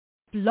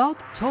Blog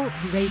Talk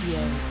Radio.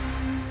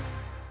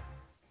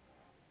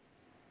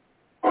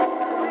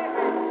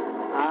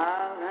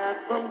 I've had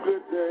some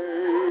good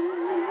days.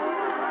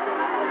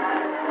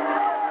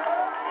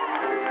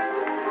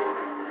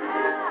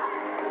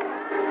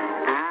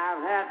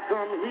 I've had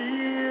some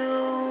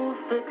hills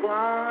to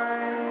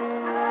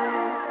climb.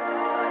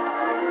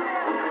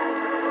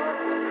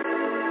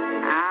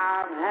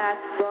 I've had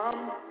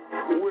some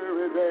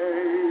weary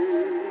days.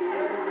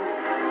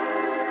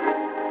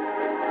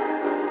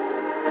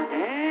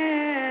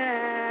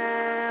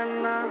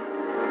 And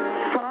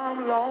some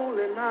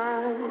lonely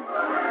nights.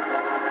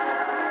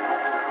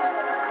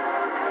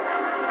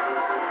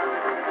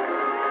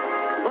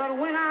 But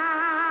when I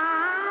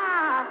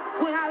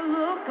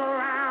look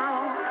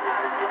around,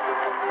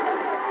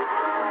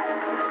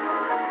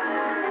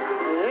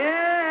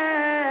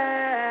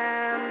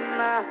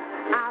 and I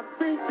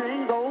think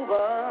things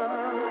over,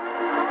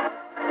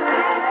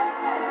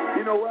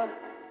 you know what?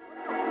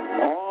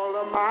 All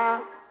of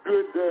my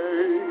good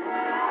days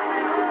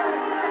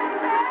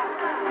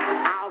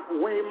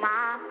outweigh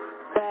my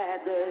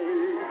bad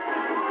days.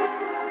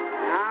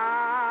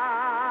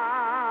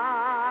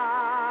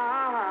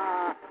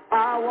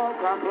 I won't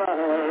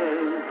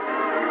complain.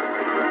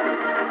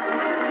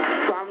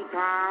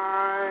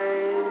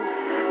 Sometimes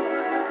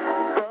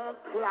the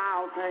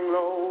clouds hang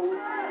low.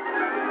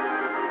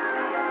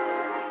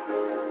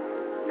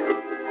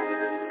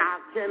 I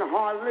can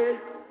hardly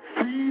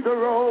see the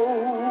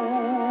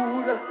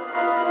road.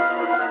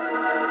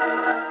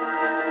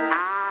 I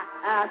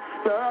ask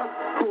the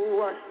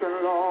question,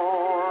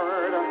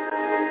 Lord,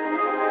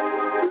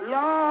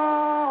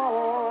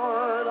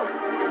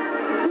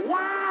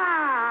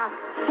 why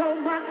so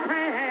much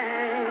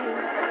pain?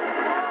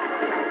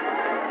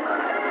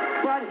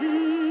 But He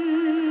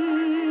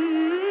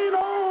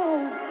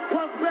knows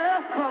what's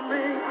best for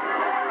me.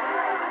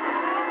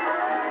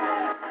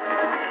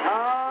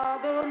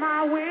 Although my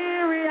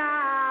weary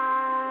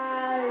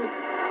eyes,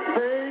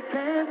 they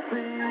can't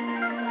see.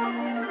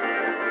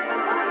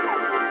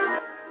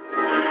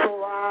 So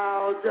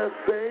I'll just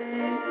say,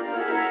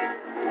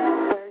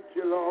 thank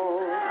you,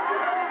 Lord.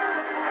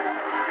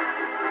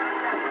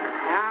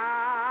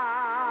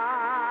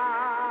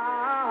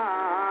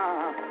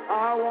 I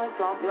won't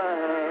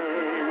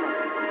complain.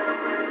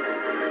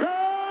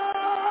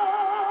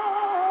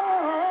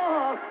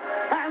 Lord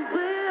has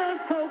been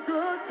so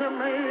good to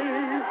me.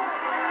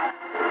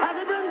 Has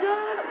He been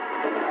good?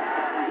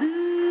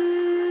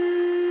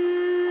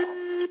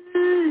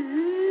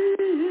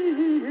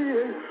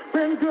 He's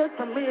been good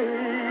to me.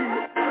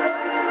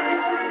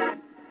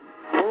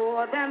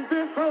 More than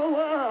this whole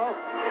world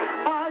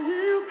or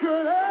you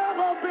could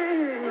ever be.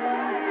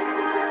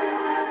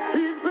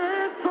 He's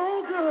been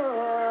so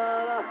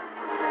good.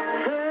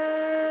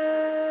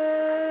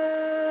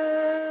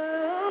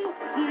 Help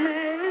me.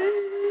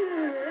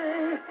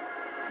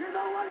 You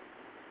know what?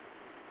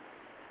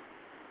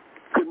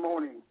 Good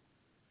morning.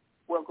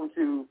 Welcome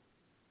to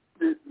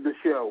the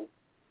show.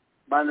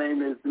 My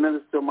name is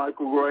Minister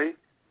Michael Roy.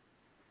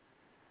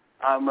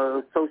 I'm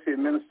an associate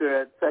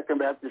minister at Second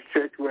Baptist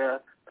Church,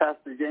 where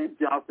Pastor James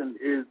Johnson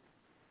is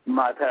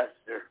my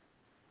pastor.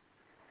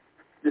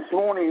 This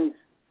morning's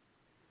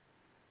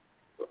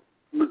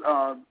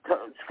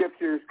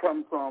scriptures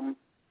come from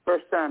 1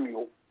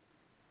 Samuel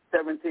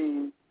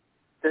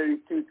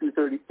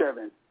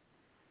 17:32-37,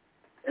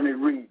 and it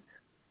reads,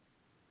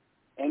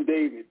 "And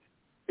David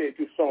said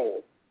to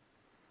Saul,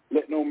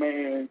 let no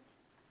man's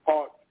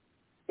heart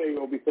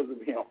fail because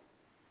of him.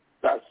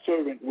 Thy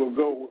servant will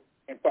go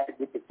and fight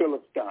with the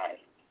Philistines.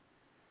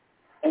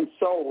 And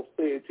Saul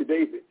said to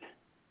David,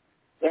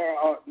 thou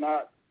art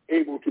not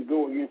able to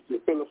go against the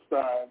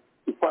Philistines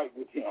to fight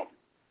with him,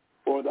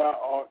 for thou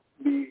art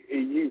be a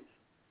youth,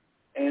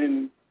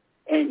 and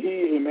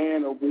he a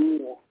man of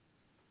war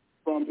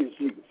from his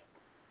youth.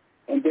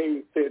 And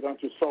David said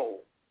unto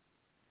Saul,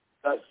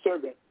 thy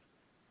servant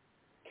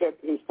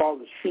kept his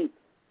father's sheep,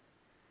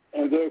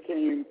 and there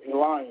came a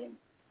lion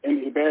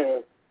and a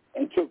bear,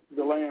 and took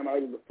the lamb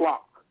out of the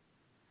flock.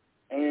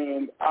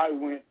 And I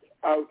went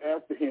out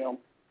after him,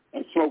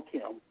 and smote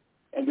him,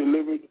 and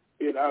delivered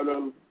it out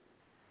of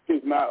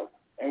his mouth.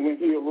 And when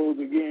he arose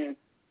again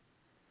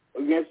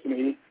against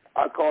me,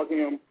 I caught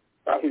him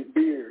by his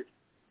beard,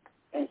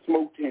 and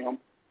smote him,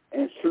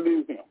 and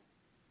slew him.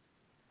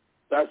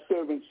 Thy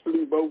servant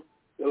slew both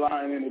the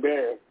lion and the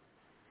bear,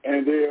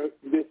 and there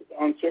this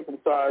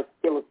uncircumcised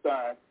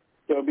Philistine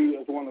shall be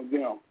as one of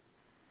them.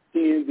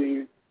 He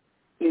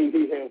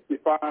has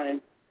defied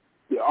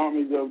the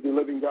armies of the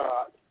living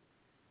God.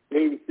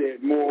 David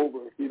said,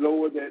 moreover, the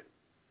Lord that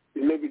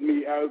delivered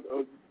me out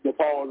of the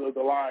paws of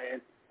the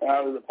lion and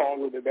out of the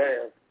paws of the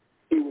bear,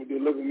 he will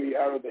deliver me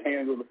out of the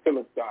hands of the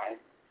Philistine.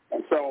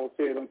 And Saul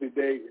said unto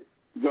David,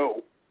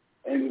 go,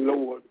 and the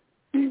Lord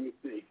be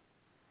with thee."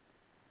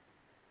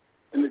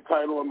 And the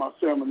title of my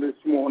sermon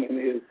this morning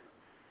is,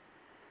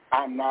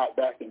 I'm Not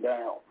Backing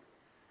Down.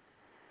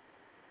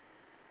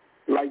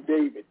 Like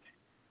David,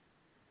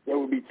 there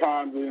will be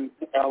times in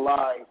our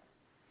lives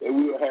that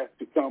we will have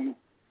to come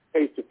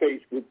face to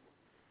face with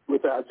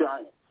our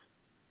giants.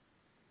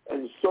 as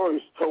the story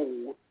is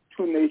told,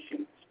 two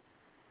nations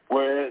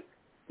were at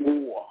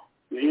war,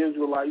 the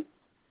Israelites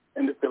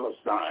and the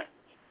Philistines.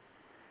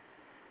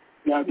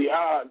 Now the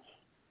odds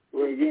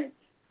were against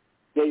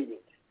David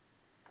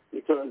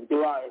because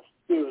Goliath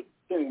stood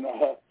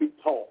 10.5 feet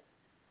tall.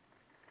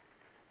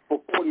 For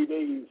 40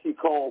 days he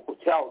called for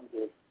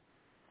challenges,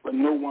 but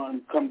no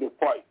one come to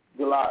fight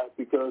Goliath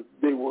because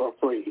they were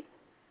afraid.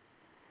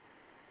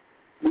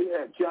 We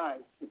have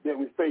giants that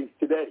we face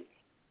today.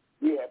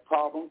 We have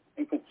problems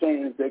and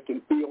concerns that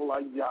can feel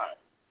like giants.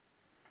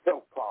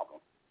 Health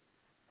problems,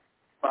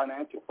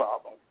 financial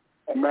problems,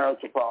 and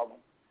marital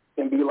problems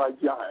can be like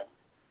giants.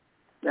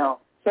 Now,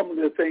 some of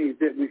the things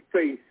that we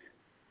face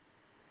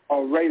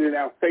are right in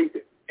our face,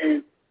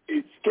 and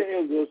it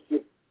scares us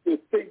to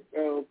think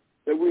of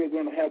that we're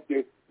going to have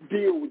to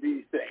deal with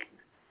these things.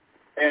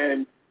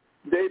 And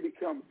they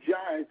become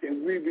giants,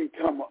 and we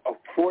become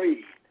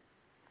afraid.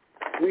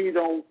 We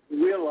don't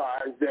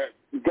realize that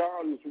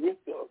God is with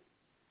us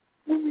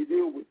when we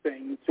deal with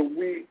things, so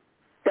we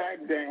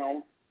back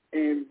down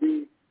and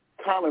we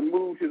kind of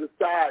move to the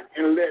side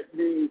and let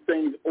these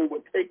things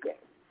overtake us.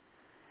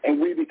 And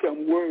we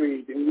become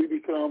worried, and we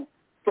become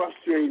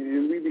frustrated,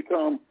 and we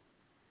become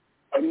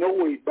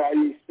annoyed by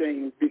these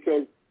things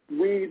because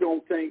we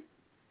don't think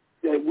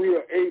that we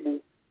are able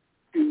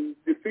to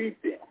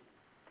defeat them.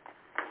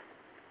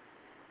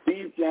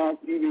 These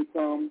giants even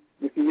come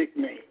with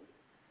nicknames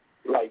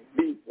like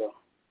Visa,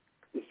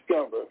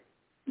 Discover,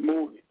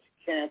 Mortgage,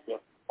 Cancer,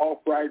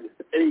 Arthritis,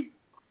 AIDS.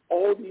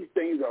 All these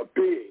things are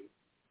big.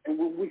 And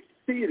when we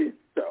see this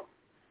stuff,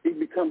 it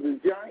becomes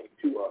a giant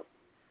to us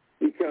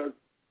because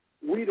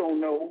we don't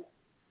know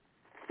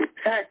the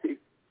tactics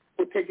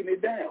for taking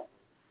it down.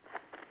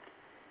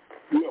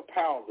 We are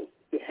powerless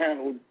to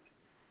handle.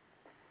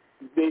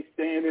 They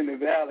stand in the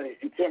valley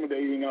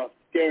intimidating us,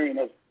 scaring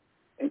us,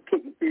 and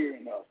putting fear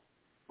in us.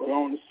 But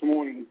on this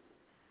morning,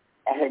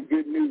 I have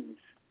good news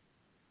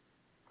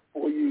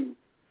for you.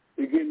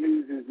 The good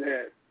news is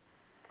that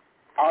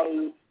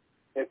others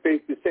have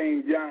faced the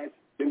same giants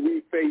that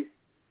we faced,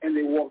 and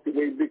they walked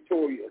away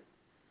victorious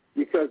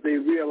because they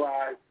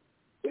realized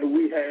that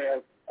we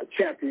have a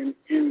champion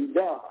in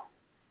God.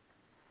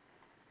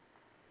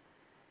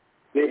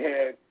 They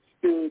had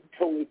stood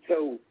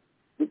toe-to-toe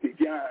with the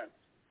giants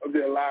of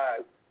their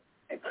lives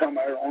and come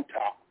out on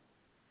top.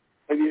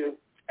 Have you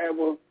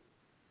ever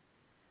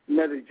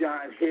met a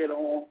giant head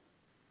on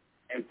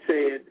and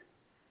said,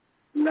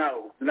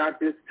 no, not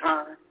this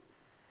time.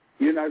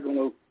 You're not going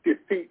to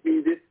defeat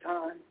me this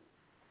time.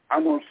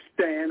 I'm going to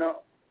stand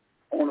up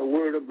on the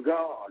word of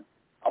God.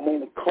 I'm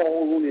going to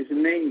call on his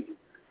name.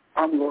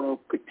 I'm going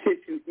to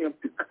petition him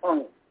to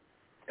come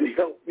and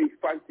help me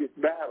fight this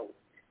battle.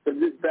 Because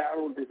this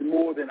battle is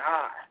more than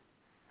I,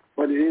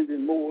 but it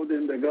isn't more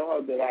than the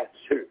God that I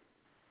serve.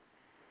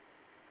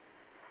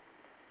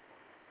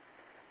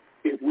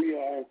 If we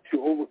are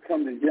to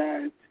overcome the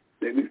giants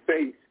that we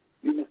face,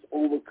 we must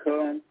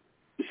overcome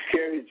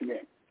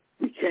discouragement.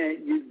 We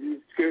can't get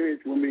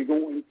discouraged when we're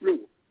going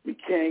through. We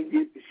can't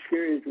get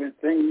discouraged when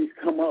things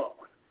come up.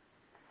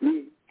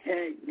 We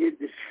can't get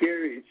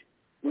discouraged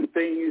when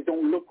things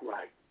don't look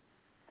right.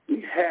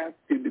 We have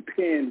to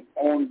depend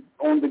on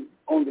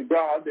the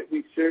God that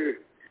we serve,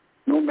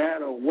 no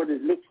matter what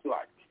it looks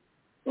like,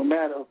 no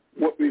matter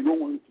what we're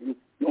going through,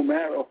 no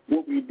matter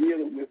what we're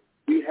dealing with.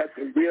 We have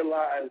to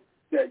realize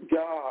that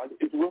God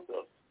is with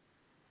us.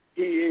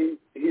 He's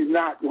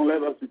not going to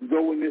let us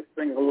go in this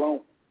thing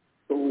alone.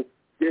 So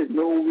there's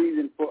no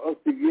reason for us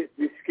to get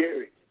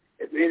discouraged.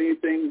 If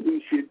anything,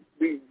 we should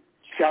be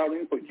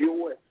shouting for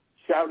joy,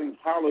 shouting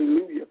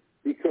hallelujah,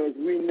 because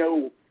we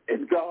know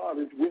if God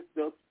is with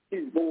us,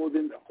 he's more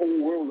than the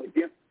whole world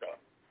against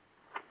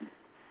us.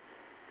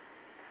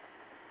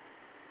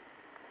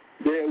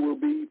 There will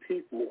be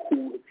people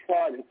who will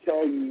try to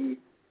tell you,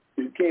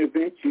 to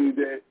convince you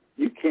that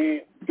you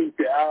can't beat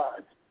the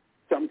odds.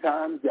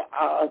 Sometimes the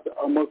odds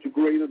are much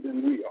greater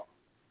than we are.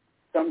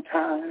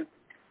 Sometimes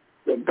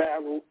the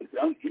battle is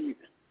uneven.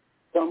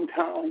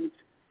 Sometimes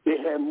they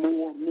have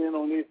more men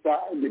on their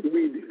side than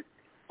we do.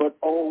 But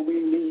all we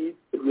need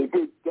is the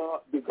good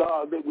God, the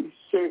God that we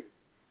serve.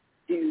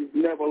 He's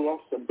never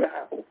lost a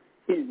battle.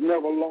 He's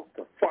never lost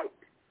a fight.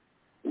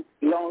 As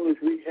long as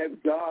we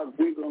have God,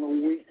 we're going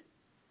to win.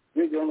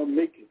 We're going to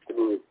make it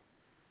through.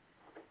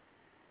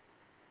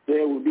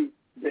 They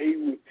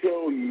will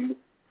tell you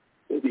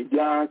that the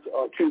giants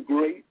are too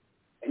great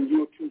and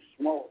you're too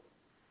small.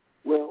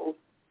 Well,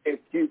 if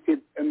you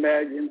could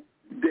imagine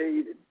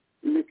David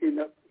looking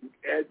up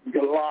at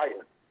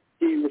Goliath,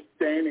 he was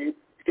standing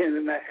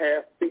 10.5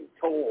 feet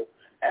tall,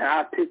 and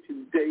I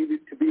pictured David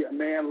to be a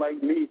man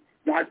like me,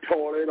 not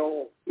tall at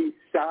all. He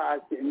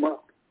sized him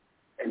up,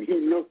 and he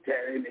looked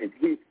at him, and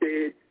he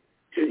said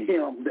to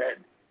him that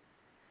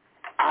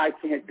I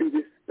can't do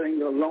this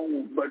thing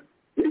alone, but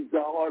with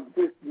God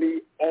with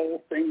me,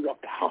 all things are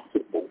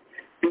possible.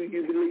 Do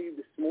you believe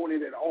this morning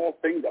that all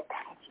things are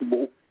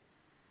possible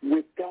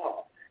with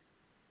God?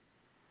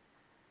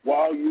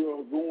 While you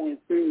are going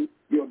through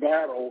your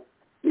battle,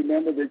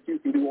 remember that you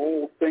can do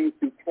all things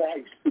through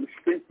Christ who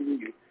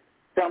strengthens you.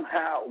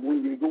 Somehow,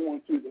 when you're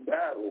going through the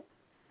battle,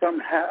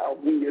 somehow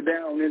when you're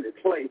down in the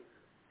clay,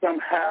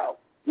 somehow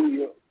when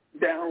you're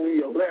down in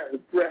your last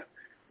breath,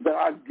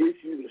 God gives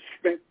you the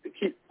strength to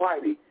keep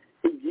fighting.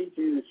 He gives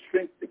you the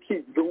strength to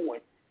keep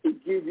going. He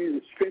gives you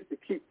the strength to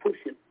keep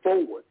pushing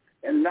forward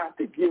and not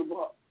to give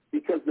up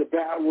because the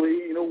battle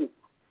ain't over.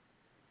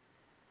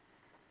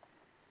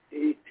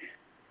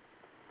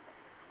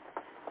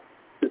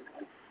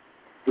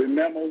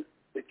 Remember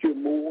that you're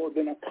more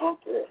than a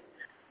conqueror,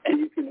 and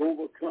you can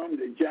overcome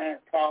the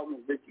giant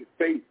problems that you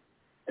face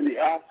and the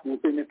obstacles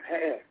in the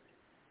past.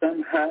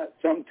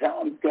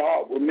 Sometimes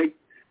God will make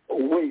a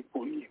way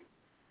for you.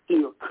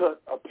 He'll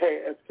cut a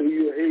path so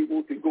you're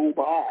able to go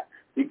by.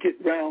 You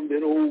get around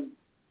that old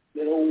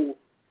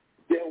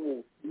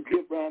devil, you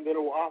get around that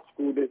old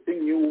obstacle that's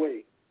in your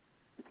way.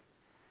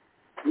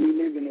 We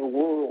live in a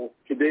world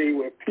today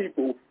where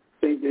people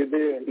think that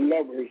they're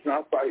lovers,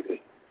 not fighters.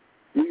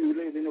 We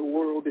live in a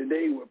world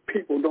today where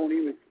people don't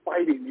even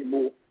fight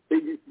anymore. They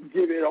just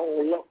give it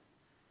all up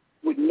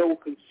with no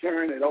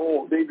concern at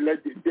all. They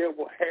let the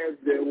devil have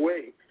their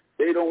way.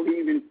 They don't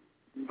even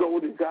go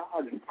to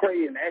God and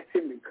pray and ask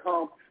him to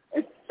come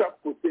and sup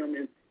with them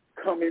and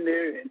come in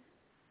there and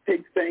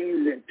take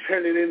things and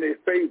turn it in their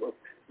favor.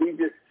 We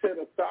just set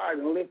aside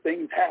and let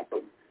things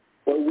happen.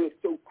 But we're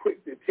so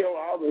quick to tell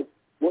others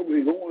what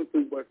we're going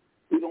through, but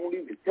we don't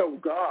even tell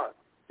God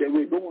that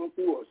we're going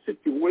through a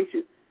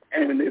situation,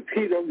 and if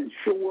he doesn't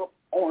show up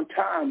on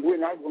time, we're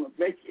not going to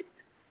make it.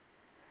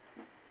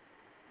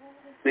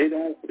 They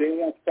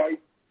won't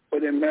fight for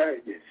their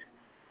marriages.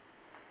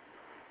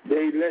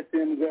 They let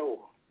them go.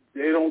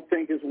 They don't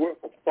think it's worth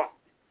a fight.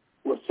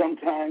 Well,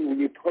 sometimes when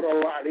you put a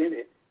lot in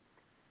it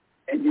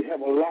and you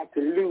have a lot to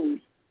lose,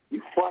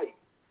 you fight.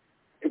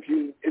 If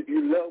you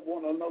love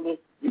one another,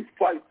 you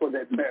fight for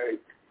that marriage.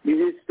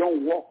 You just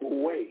don't walk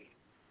away.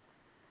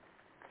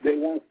 They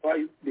won't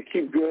fight to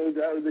keep drugs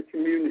out of the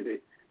community.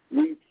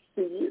 We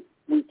see it,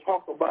 we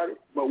talk about it,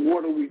 but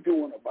what are we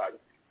doing about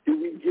it?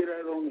 Do we get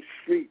out on the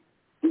street?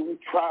 Do we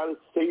try to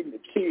save the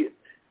kids?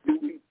 Do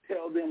we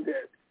tell them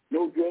that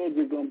no drugs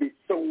are going to be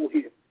sold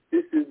here?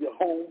 This is the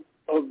home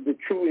of the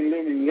true and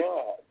living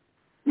God.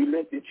 We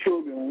let the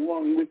children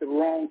run with the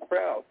wrong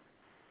crowd.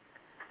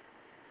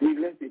 We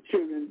let the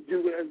children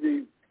do as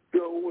they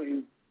go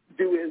and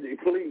do as they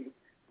please.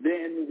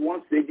 Then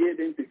once they get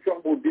into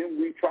trouble, then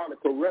we try to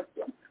correct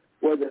them.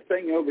 Well, the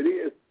thing of it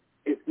is,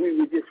 if we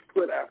would just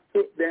put our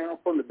foot down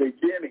from the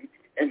beginning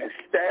and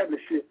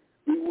establish it,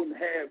 we wouldn't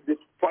have this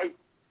fight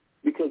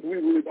because we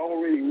would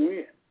already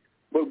win.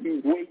 But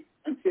we wait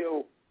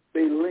until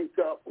they link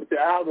up with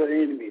the other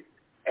enemies,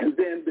 and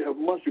then they're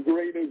much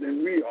greater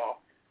than we are.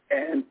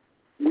 And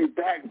we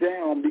back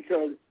down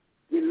because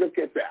we look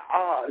at the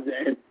odds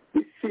and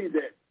we see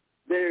that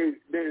there's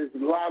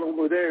a lot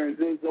over there and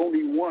there's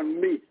only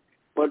one me.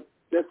 But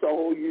that's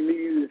all you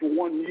need is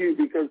one you,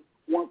 because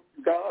once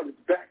God is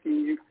backing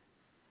you,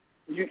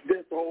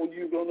 that's all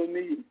you're going to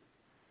need.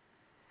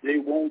 They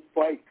won't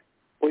fight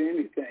for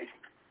anything.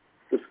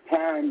 It's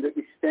time that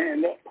we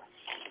stand up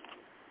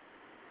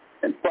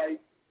and fight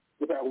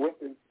with our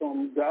weapons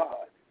from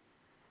God.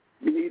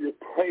 We need to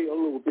pray a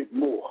little bit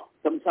more.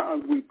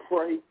 Sometimes we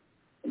pray,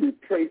 and we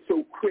pray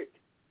so quick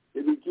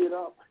that we get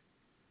up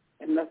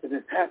and nothing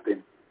has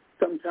happened.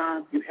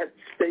 Sometimes you have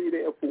to stay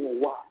there for a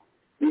while.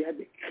 You have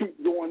to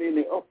keep going in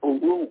the upper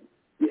room.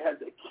 You have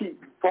to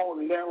keep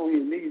falling down on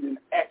your knees and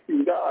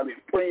asking God and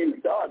praying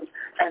to God and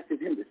asking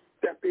him to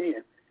step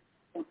in.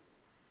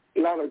 A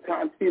lot of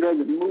times he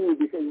doesn't move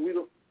because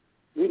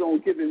we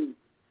don't give him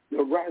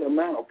the right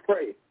amount of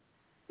prayer.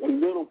 A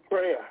little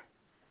prayer,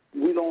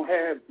 we don't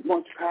have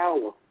much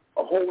power.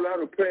 A whole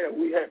lot of prayer,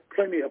 we have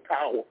plenty of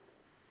power.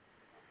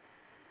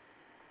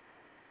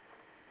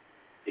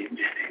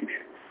 Amen.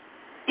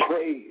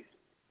 Praise.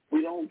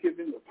 We don't give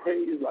him the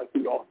praise like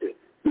we ought to.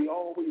 We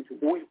always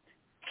wait.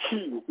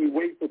 We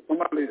wait for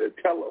somebody to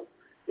tell us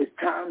it's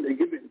time to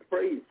give him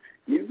praise.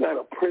 You got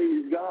to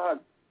praise God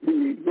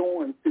when you're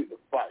going through the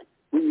fight,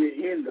 when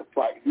you're in the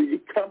fight, when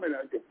you're coming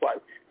out the fight.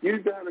 You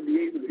got to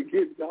be able to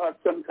give God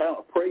some kind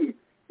of praise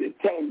to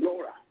tell him,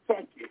 Lord, I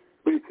thank you.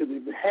 Because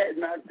if it had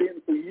not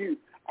been for you,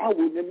 I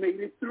wouldn't have made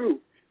it through.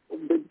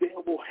 The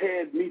devil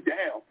had me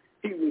down.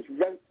 He was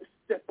ready to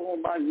step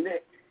on my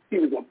neck. He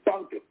was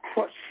about to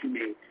crush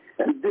me.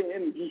 And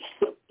then you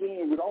stepped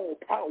in with all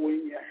power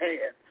in your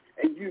hand,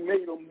 and you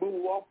made him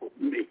move off of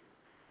me.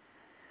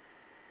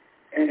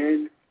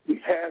 And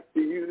we have to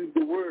use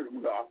the Word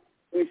of God.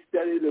 We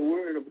study the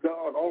Word of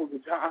God all the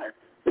time.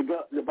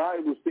 The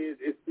Bible says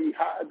if we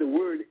hide the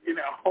Word in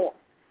our heart,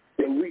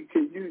 that we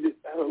can use it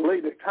at a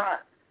later time.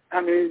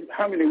 How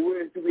many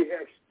words do we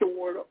have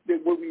stored up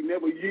that we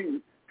never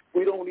use?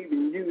 We don't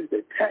even use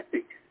the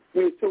tactic.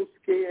 We're so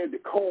scared to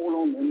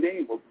call on the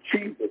name of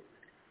Jesus.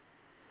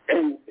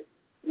 And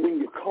when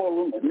you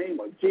call on the name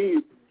of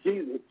Jesus,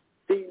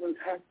 demons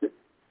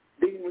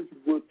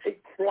will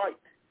take flight.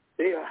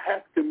 They'll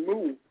have to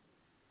move.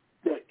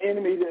 The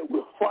enemy that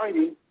we're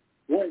fighting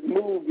won't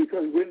move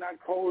because we're not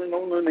calling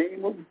on the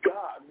name of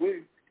God.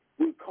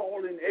 We're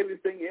calling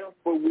everything else,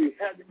 but we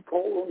haven't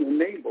called on the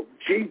name of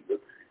Jesus.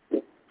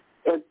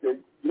 At the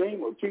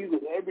name of Jesus,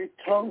 every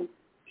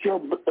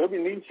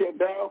knee shall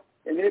bow,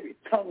 and every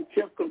tongue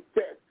shall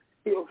confess.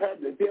 He'll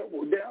have the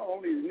devil down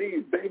on his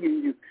knees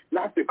begging you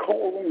not to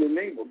call on the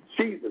name of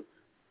Jesus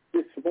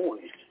this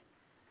morning.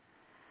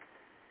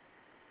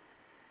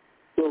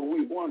 So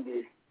we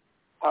wonder,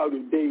 how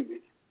did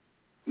David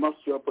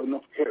muster up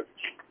enough courage?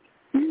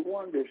 We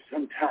wonder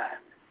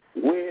sometimes,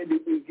 where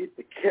did we get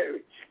the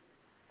courage?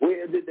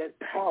 Where did that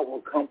power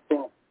come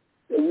from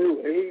that we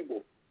were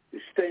able to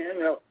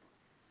stand up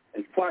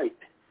and fight?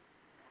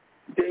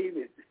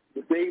 David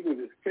was able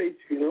to face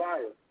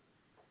Goliath.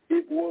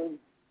 It was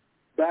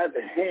by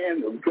the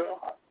hand of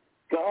God.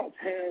 God's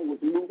hand was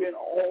moving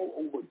all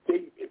over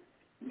David.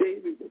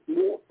 David was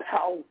more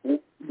powerful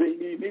than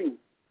he knew.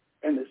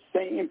 And the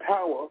same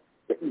power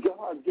that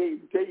God gave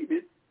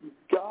David,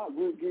 God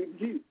will give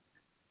you.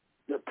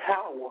 The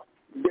power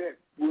that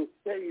will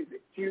say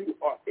that you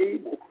are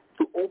able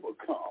to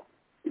overcome,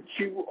 that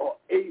you are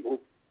able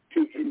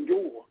to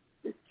endure,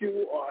 that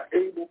you are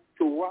able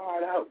to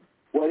ride out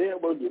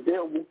whatever the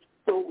devil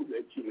throws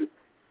at you.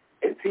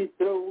 If he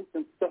throws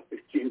some stuff at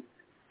you,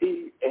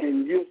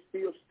 and you're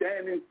still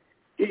standing,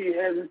 he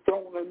hasn't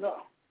thrown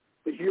enough.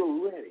 But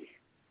you're ready.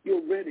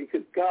 You're ready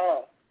because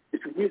God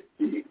is with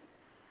you.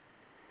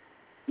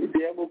 The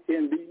devil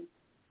can be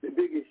the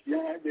biggest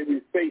giant that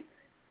we face.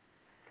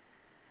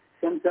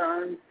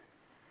 Sometimes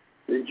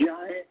the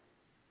giant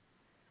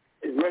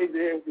is right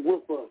there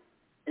with us.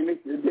 And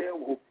it's the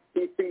devil.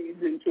 He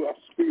feeds into our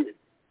spirit.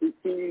 He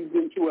feeds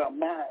into our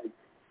mind.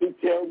 He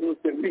tells us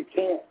that we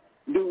can't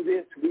do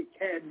this, we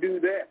can't do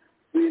that.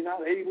 We're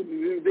not able to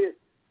do this.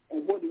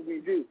 And what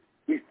do?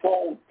 We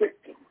fall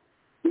victim.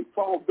 We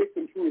fall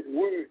victim to his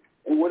word.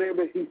 And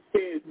whatever he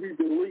says, we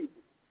believe.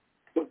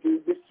 But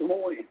this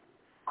morning,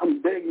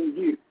 I'm begging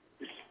you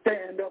to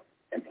stand up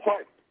and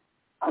fight.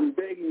 I'm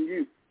begging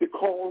you to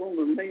call on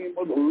the name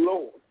of the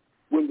Lord.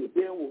 When the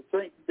devil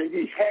thinks that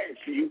he has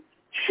you,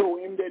 show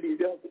him that he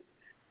doesn't.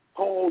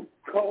 Call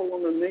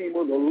on the name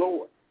of the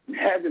Lord and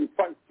have him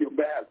fight your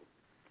battle.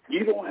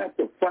 You don't have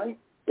to fight.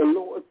 The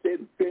Lord said,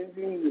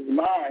 vengeance is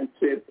mine,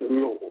 said the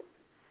Lord.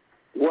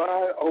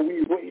 Why are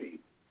we waiting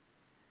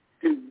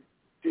to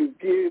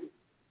give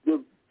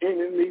the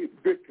enemy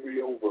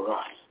victory over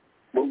us?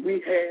 When we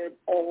have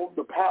all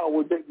the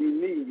power that we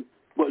need,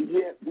 but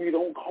yet we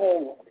don't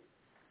call on it.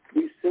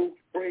 We're so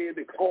afraid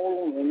to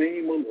call on the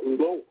name of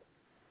the Lord.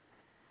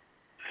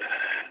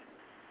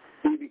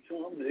 It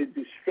becomes a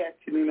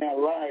distraction in our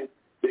lives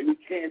that we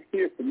can't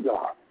hear from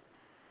God.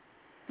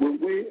 When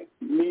we're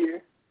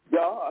near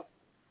God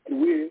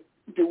and we're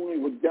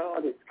doing what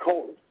God has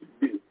called us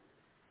to do,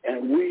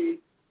 and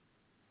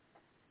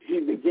he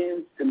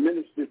begins to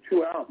minister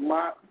to our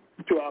mind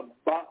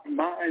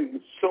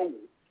and soul,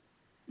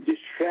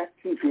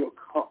 distractions will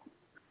come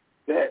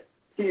that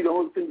he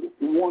doesn't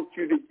want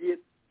you to get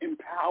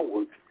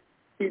empowered.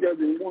 He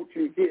doesn't want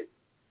you to get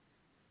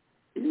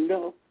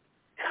enough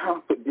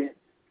confidence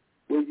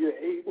where you're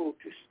able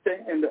to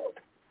stand up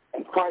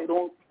and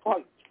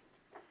fight.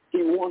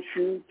 He wants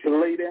you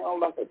to lay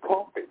down like a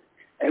carpet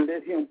and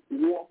let him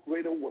walk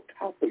right over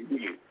top of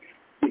you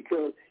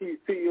because he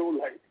feels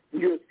like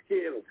you're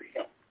scared of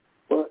him.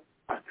 But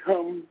I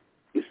come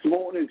this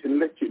morning to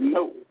let you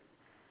know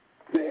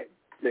that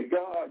the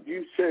God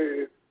you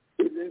serve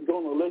isn't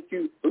going to let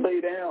you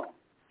lay down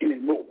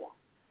anymore.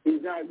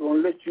 He's not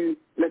going to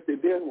let the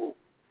devil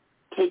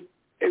take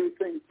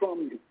everything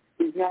from you.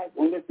 He's not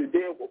going to let the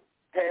devil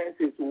pass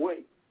his way.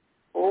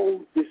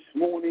 Oh, this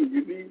morning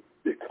you need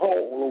to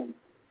call on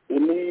the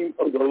name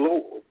of the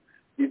Lord.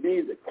 You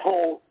need to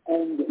call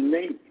on the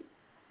name.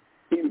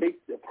 He makes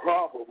the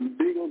problem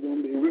bigger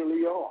than they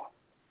really are.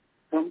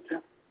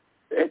 Sometimes,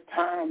 at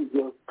times,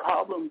 the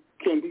problem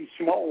can be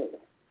small,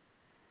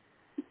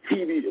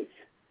 tedious,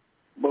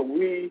 but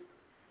we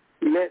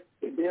let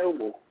the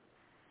devil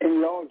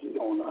enlarge it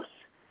on us.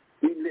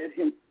 We let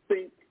him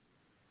think.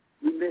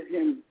 We let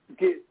him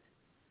get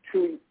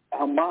to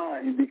our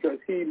mind because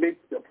he makes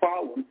the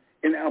problem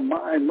in our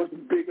mind much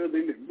bigger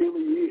than it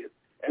really is.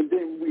 And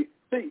then we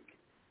think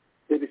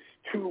that it's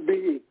too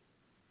big,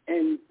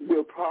 and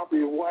we're probably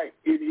right.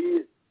 It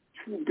is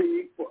too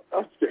big for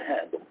us to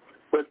handle.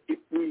 But if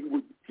we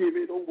would give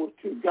it over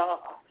to God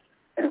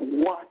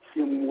and watch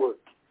him work,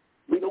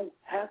 we don't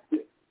have to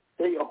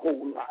say a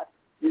whole lot.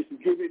 Just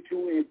give it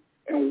to him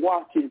and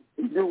watch him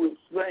do his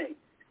thing.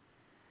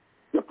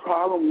 The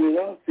problem with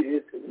us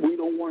is we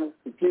don't want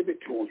to give it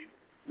to him.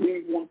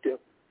 We want to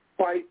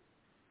fight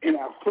in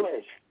our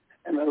flesh.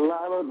 And a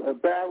lot of the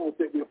battles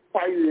that we're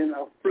fighting in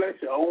our flesh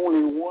are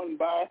only won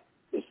by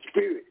the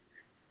Spirit.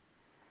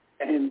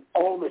 And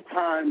all the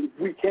time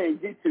we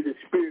can't get to the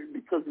Spirit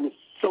because we're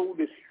so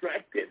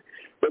distracted.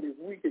 But if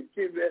we could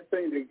give that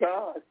thing to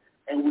God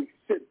and we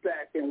sit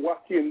back and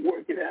watch him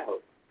work it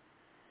out,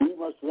 we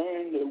must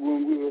learn that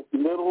when we were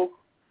little,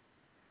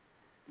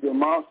 the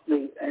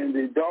monsters and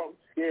the dogs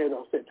scared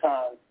us at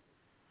times.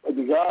 But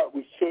the God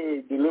we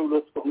serve delivered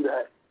us from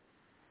that.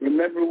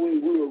 Remember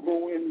when we were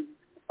growing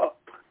up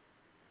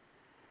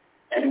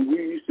And we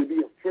used to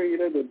be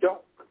afraid of the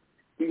dark.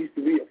 We used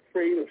to be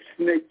afraid of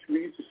snakes.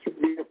 We used to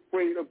be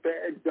afraid of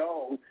bad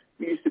dogs.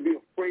 We used to be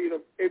afraid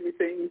of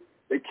everything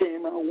that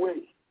came our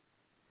way.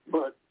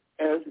 But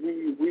as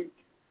we reached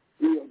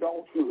the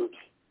adulthood,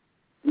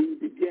 we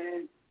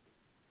began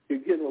to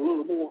get a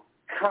little more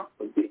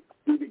confident.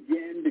 We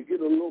began to get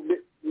a little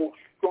bit more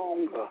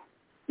stronger.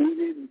 We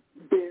didn't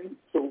bend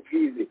so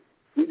easy.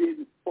 We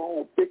didn't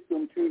fall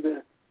victim to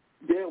the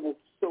devil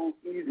so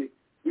easy.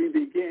 We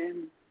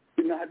began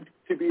not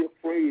to be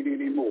afraid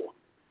anymore.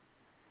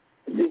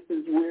 This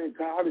is where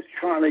God is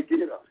trying to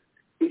get us.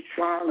 He's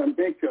trying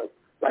to make us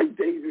like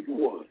David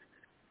was.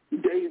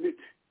 David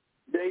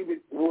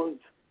was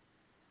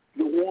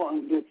the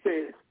one that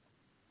said,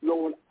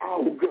 Lord,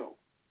 I'll go.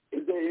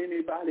 Is there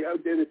anybody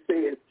out there that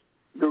says,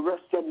 the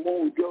rest of them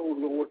won't go,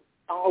 Lord?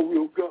 I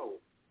will go.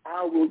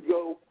 I will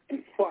go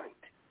and fight.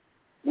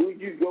 Will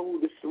you go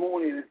this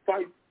morning and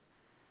fight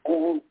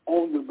on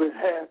the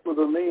behalf of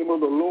the name of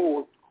the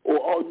Lord, or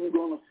are you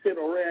going to sit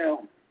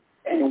around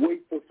and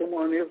wait for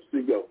someone else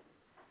to go?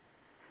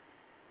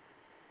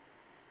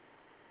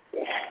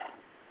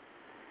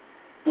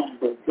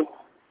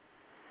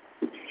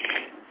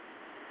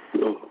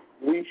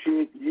 We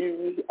should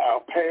use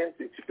our past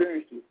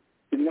experiences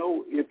to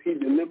know if he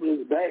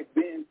delivered us back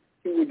then,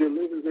 he will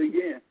deliver us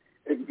again.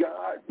 If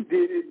God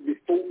did it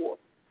before,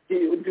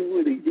 he'll do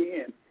it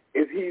again.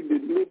 If he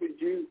delivered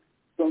you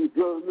from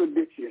drug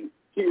addiction,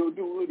 he'll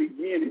do it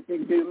again. If he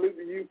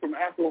delivered you from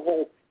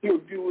alcohol, he'll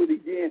do it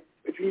again.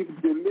 If he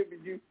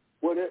delivered you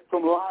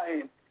from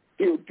lying,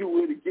 he'll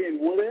do it again.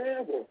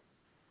 Whatever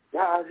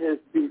God has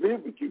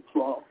delivered you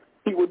from,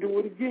 he will do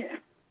it again.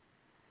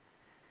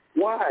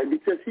 Why?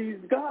 Because he's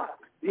God.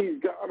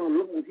 He's God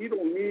alone. He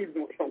don't need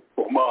no help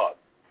from us.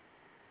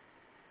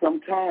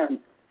 Sometimes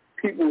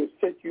people will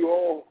set you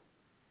off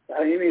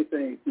by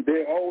anything.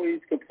 They're always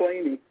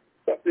complaining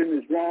something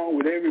is wrong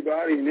with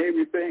everybody and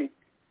everything.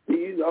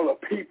 These are the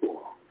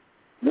people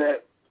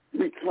that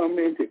we come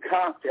into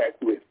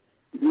contact with.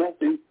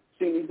 Nothing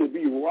seems to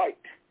be right.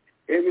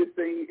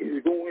 Everything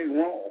is going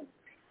wrong.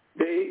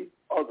 They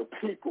are the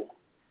people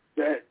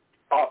that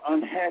are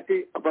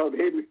unhappy about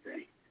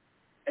everything.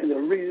 And the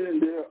reason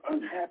they're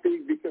unhappy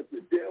because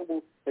the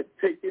devil has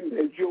taken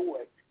their joy.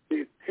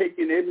 They've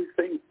taken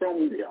everything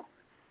from them.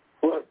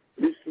 But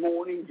this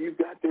morning, you've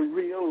got to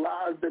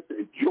realize that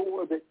the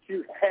joy that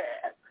you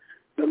have,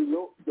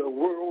 the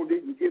world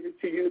didn't give it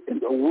to you,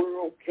 and the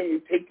world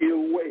can't take it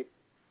away.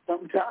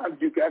 Sometimes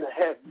you got to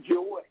have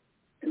joy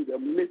in the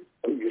midst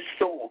of your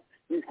storm.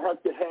 You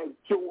have to have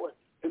joy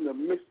in the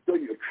midst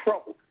of your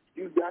trouble.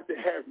 You got to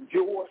have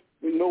joy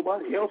when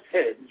nobody else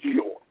has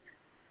joy.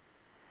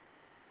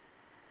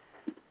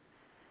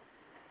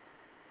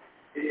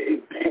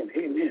 Amen.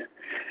 Amen.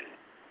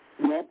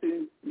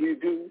 Nothing you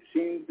do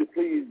seems to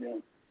please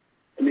them.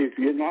 And if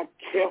you're not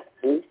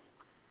careful,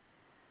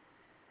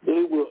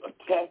 they will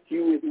attack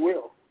you as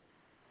well.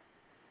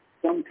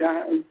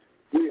 Sometimes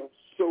we are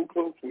so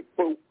close with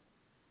folks,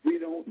 we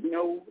don't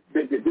know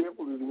that the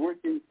devil is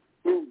working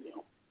through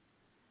them.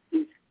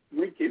 He's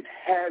wreaking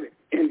havoc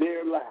in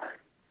their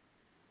lives.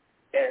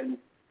 And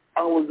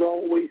I was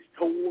always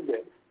told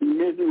that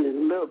misery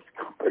loves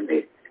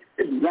company.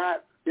 It's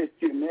not that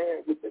you're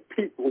married with the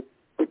people,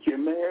 but you're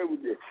married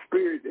with the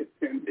spirit that's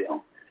in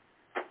them.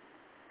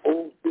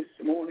 Oh, this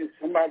morning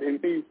somebody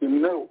needs to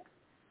know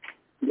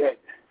that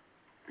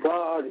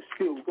God is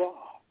still God.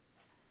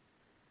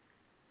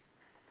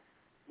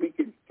 We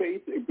can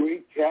face a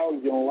great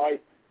challenge in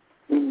life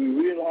when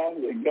we realize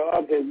that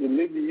God has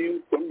delivered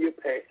you from your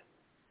past.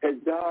 Has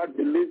God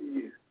delivered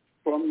you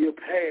from your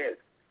past?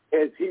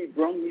 Has he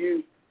brought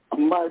you a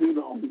mighty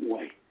long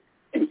way?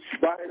 In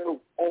spite of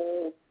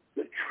all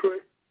the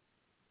tricks,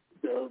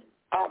 the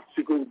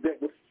obstacles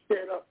that were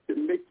set up to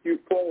make you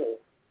fall,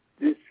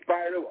 in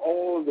spite of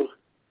all the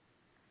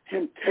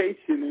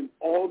temptation and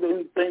all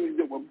the things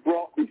that were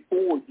brought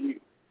before you,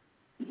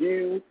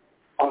 you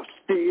are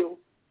still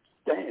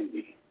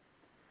standing.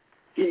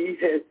 He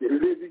has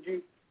delivered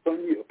you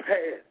from your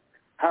past.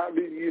 How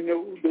do you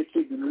know that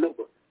you're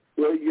delivered?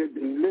 Well, you're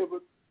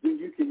delivered when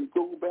you can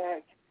go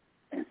back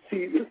and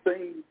see the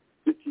things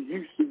that you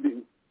used to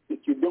do, that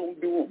you don't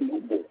do them no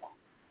more.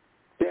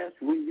 That's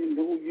when you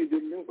know you're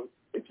delivered.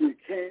 If you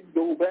can't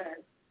go back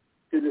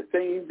to the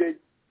things that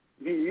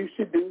you used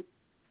to do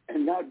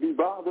and not be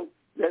bothered,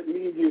 that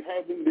means you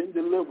haven't been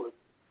delivered.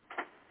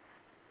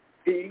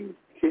 He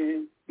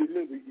can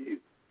deliver you.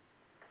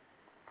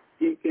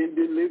 He can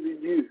deliver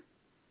you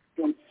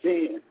from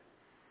sin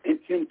and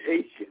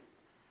temptation.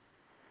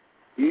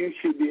 You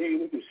should be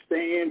able to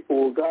stand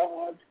for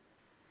God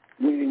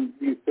when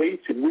you face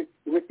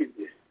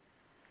wickedness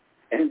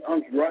and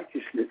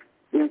unrighteousness,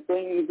 when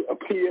things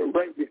appear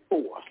right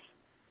before us.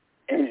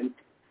 And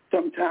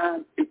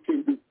sometimes it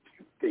can be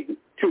tempting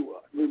to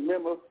us.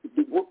 Remember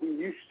what we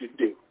used to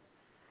do.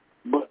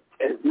 But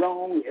as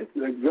long as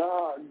the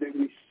God that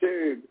we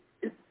serve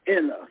is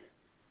in us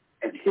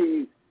and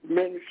he's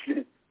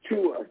ministering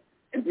to us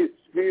and his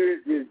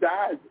spirit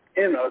resides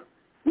in us,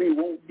 we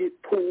won't get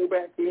pulled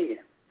back in.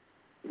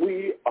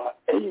 we are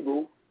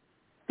able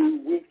to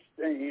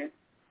withstand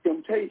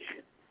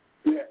temptation.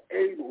 We are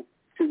able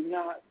to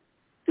not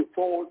to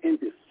fall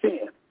into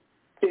sin.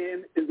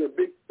 Sin is a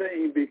big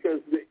thing because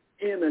the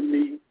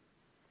enemy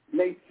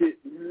makes it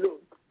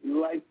look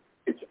like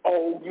it's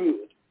all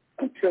good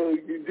until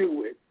you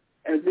do it.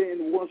 And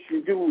then once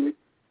you do it,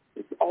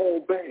 it's all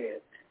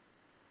bad.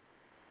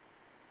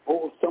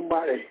 Or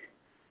somebody,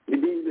 we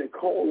need to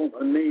call on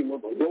the name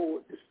of the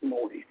Lord this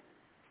morning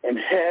and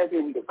have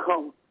him to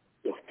come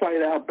to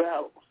fight our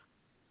battles.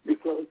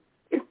 Because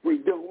if we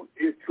don't,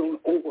 it's going to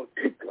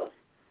overtake us.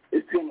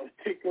 It's going to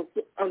take us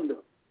under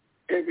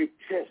every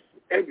test,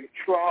 every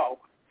trial,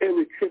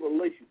 every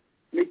tribulation,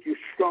 make you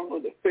stronger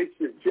to face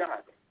the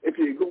giant. If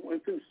you're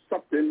going through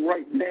something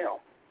right now,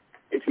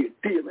 if you're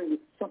dealing with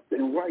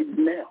something right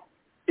now,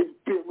 it's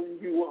building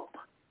you up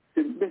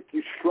to make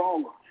you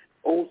stronger.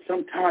 Oh,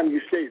 sometimes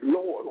you say,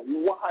 Lord,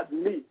 why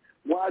me?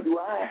 Why do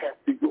I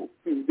have to go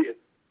through this?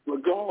 Well,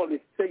 God is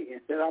saying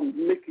that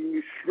I'm making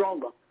you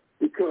stronger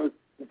because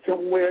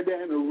somewhere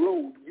down the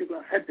road, you're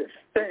going to have to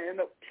stand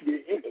up to the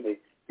enemy.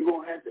 You're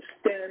going to have to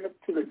stand up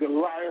to the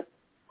Goliath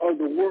of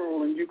the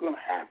world, and you're going to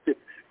have to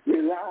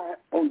rely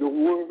on the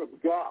word of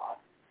God.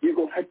 You're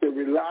going to have to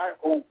rely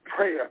on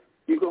prayer.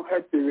 You're going to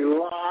have to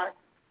rely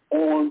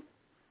on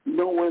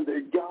knowing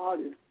that God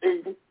is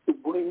able to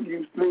bring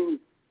you through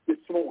this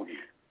morning.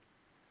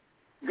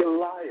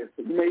 Goliath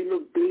may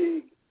look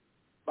big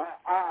by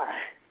eye,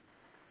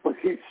 but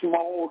he's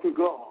small to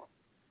God.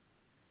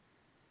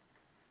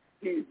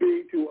 He's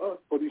big to us,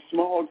 but he's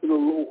small to the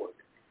Lord.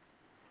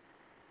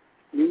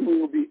 You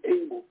will be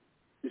able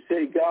to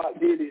say God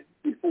did it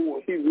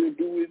before. He will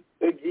do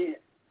it again.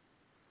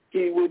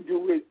 He will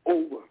do it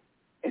over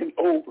and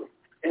over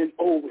and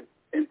over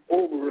and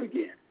over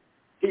again.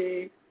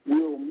 He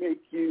will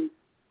make you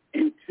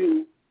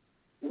into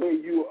where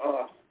you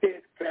are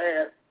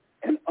steadfast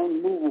and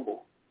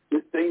unmovable.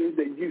 The things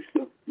that used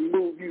to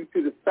move you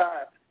to the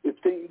side, the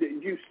things that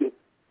used to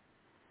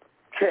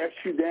cast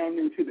you down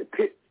into the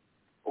pit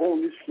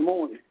on this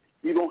morning,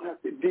 you don't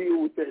have to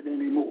deal with that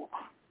anymore.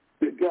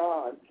 The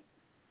God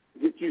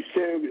that you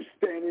serve is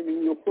standing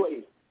in your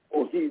place,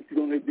 or he's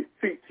going to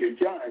defeat your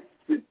giants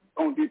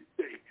on this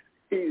day.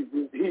 He's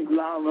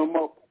lining them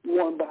up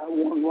one by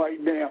one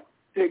right now.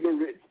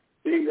 Cigarettes,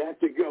 they got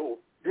to go.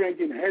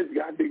 Drinking has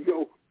got to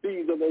go.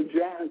 These are the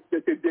giants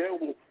that the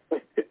devil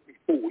has set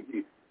before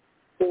you.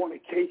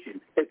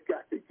 Fornication has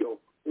got to go.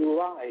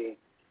 Lying,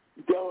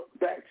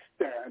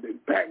 backstabbing,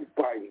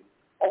 backbiting,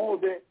 all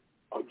that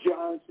are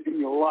giants in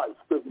your life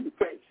that we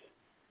face.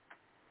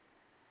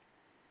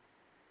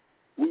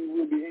 We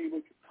will be able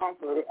to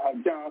conquer our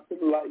giants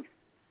in life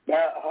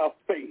by our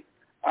faith.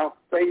 Our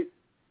faith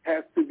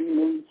has to be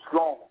made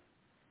strong.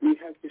 We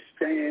have to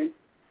stand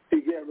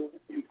together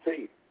in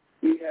faith.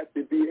 We have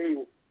to be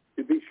able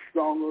to be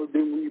stronger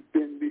than we've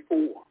been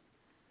before.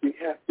 We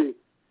have to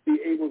be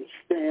able to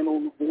stand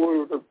on the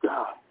word of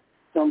God.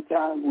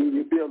 Sometimes when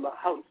you build a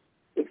house,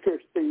 the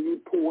first thing you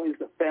pour is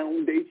the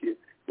foundation.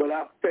 But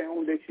our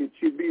foundation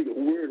should be the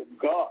word of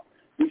God.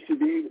 We should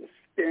be able to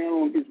stand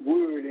on his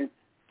word and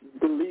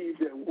believe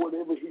that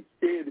whatever he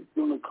said is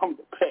going to come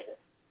to pass.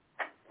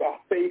 By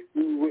faith,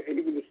 we were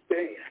able to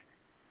stand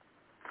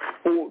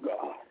for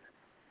God.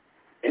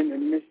 In the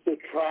midst of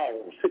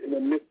trials, in the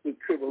midst of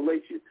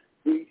tribulation,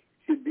 we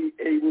should be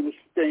able to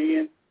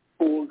stand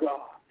for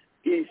God.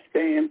 He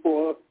stands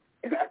for us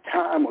in our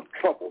time of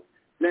trouble.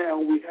 Now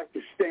we have to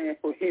stand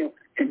for him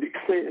and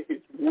declare his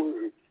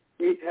word.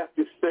 We have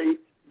to say,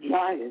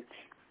 giants,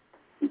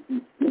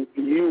 you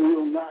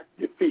will not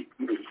defeat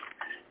me.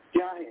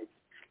 Giants,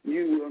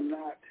 you will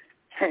not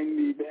hang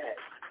me back.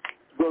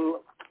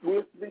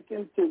 We're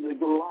speaking to the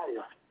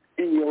Goliath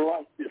in your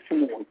life this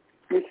morning.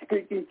 We're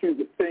speaking to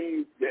the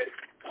things that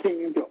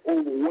seem to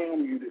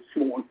overwhelm you this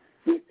morning.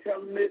 We're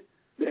telling it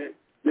that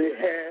they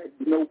have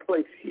no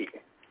place here.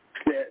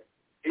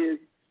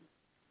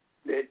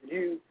 That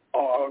you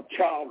are a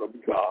child of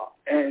God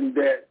and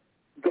that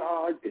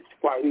God is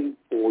fighting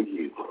for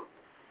you.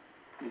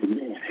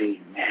 Amen.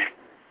 Amen.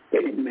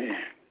 Amen.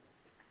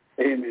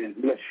 Amen.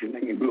 Bless your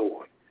name,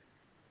 Lord.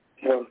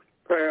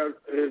 Prayer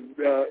is,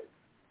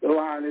 the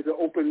line is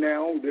open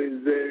now.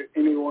 Is there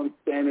anyone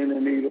standing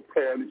in need of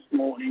prayer this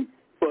morning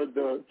for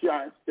the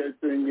giants that's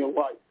in your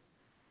life?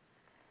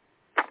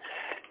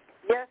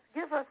 Yes,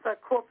 give us a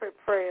corporate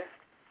prayer.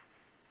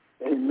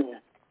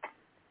 Amen.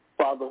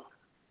 Father,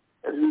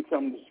 as we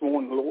come this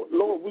morning,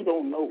 Lord, we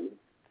don't know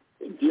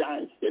the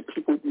giants that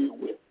people deal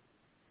with.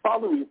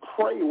 Father, we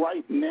pray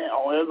right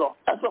now as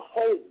a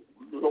whole,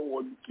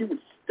 Lord, you would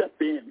step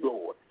in,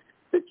 Lord,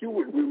 that you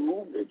would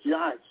remove the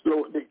giants,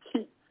 Lord, that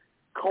keep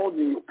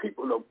causing your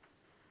people to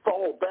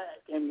fall back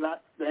and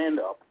not stand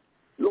up.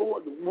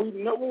 Lord, we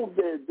know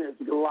that there's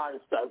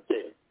Goliath out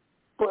there,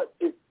 but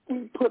if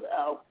we put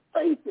our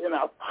faith and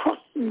our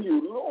trust in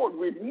you, Lord,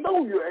 we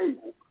know you're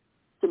able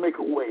to make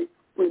a way.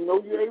 We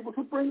know you're able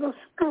to bring us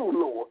through,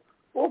 Lord.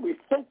 Lord, we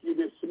thank you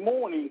this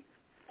morning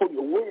for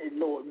your word,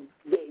 Lord,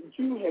 that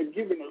you have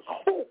given us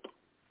hope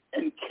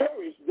and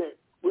courage that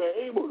we're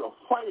able to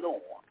fight on.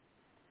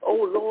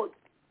 oh, Lord,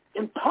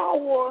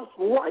 empower us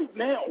right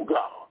now,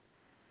 God,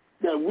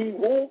 that we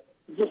won't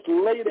just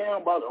lay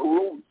down by the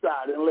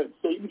roadside and let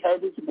Satan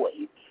have his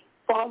way.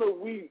 Father,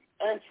 we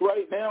ask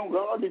right now,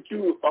 God, that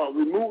you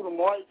remove them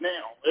right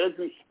now as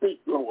we speak,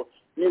 Lord.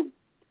 You're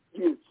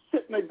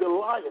sitting a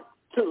Goliath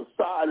to the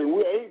side, and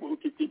we're able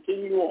to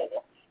continue on.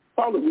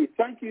 Father, we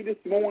thank you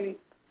this morning.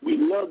 We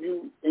love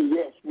you, and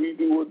yes, we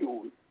do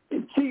adore you.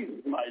 In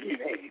Jesus' mighty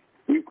name,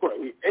 we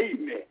pray.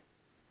 Amen.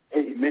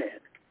 Amen.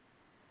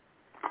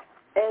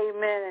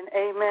 Amen and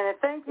amen. And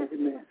thank you,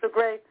 Mr.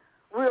 Gray.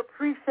 We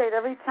appreciate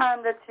every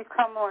time that you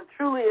come on.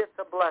 Truly, it's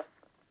a blessing.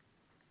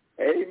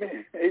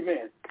 Amen.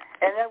 Amen.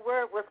 And that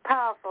word was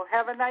powerful.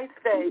 Have a nice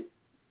day.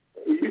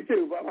 You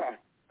too. Bye-bye.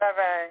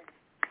 Bye-bye.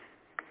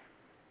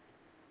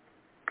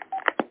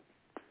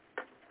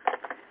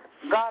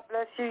 God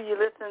bless you. You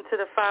listen to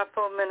the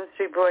Fivefold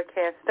Ministry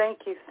broadcast.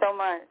 Thank you so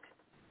much.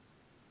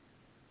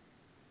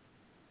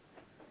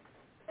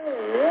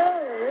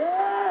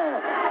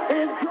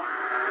 It's dry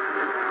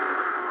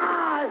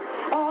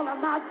all of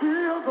my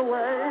tears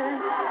away.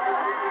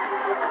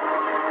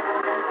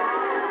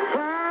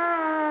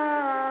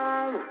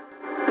 Turn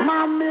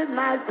my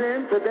midnights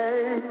in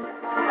today.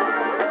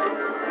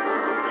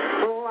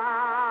 So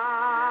I'll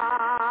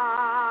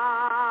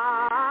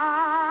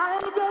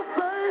just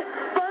say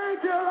thank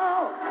you,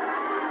 Lord.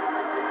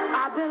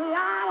 I've been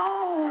lied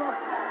on,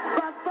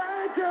 but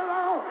thank you,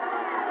 Lord.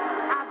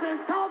 I've been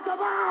talked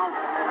about,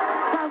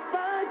 but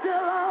thank you,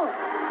 Lord.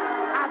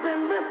 I've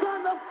been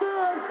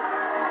misunderstood,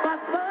 but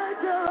thank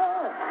you,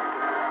 Lord.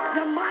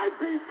 You might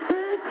be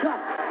sick,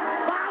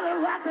 body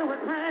racking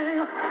with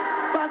pain,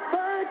 but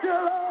thank you,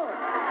 Lord.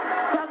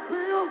 The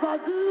bills are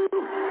due,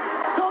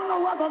 don't know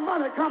where the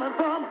money coming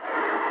from,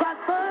 but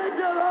thank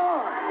you,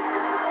 Lord.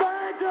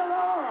 Thank you,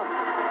 Lord.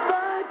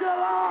 Thank you,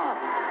 Lord.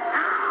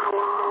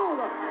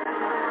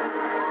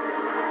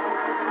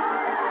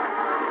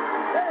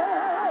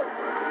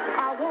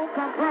 I won't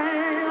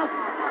complain.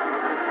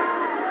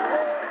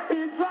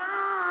 It's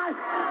dry.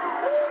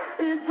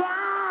 It's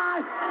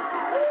dry.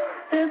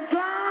 It's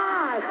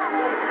dry.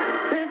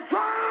 It's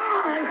dry.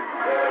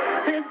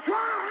 It's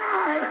dry.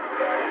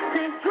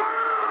 It's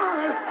dry.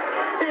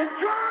 It's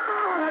dry.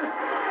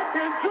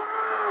 It's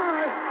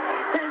dry.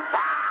 It's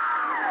dry.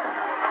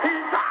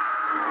 It's dry.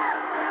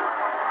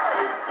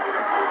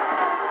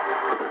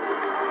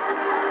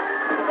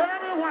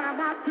 Every one of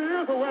my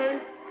tears away.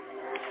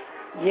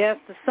 Yes,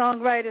 the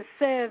songwriter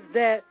says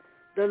that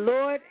the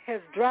Lord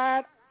has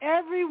dried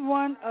every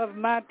one of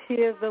my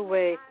tears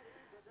away.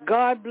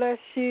 God bless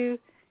you.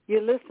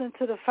 You listen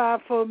to the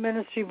Fivefold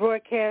Ministry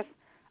broadcast.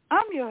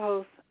 I'm your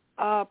host,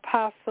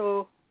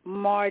 Apostle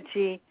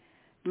Margie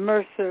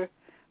Mercer.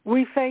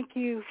 We thank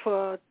you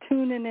for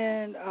tuning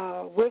in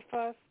with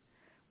us.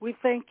 We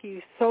thank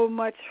you so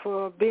much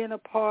for being a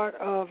part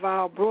of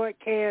our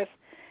broadcast.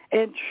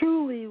 And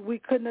truly, we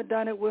couldn't have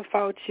done it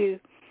without you.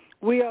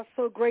 We are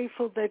so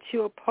grateful that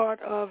you're a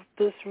part of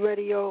this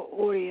radio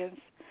audience.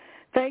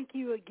 Thank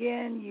you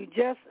again. You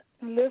just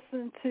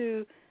listened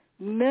to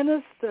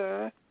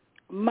Minister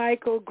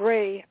Michael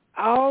Gray.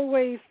 I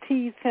always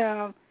tease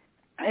him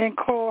and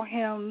call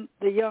him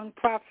the young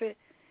prophet.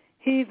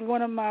 He's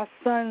one of my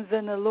sons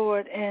in the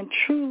Lord, and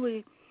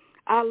truly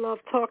I love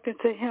talking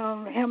to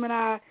him. Him and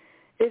I,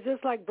 it's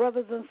just like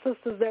brothers and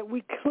sisters that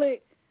we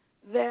click,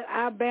 that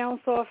I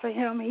bounce off of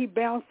him. He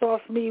bounced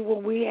off me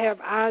when we have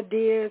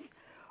ideas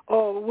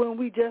or when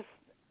we just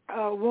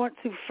want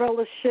to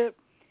fellowship.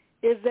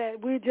 Is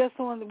that we just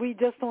on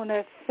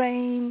that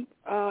same,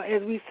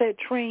 as we said,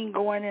 train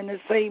going in the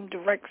same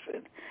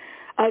direction.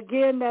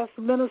 Again, that's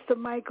Minister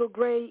Michael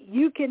Gray.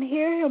 You can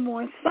hear him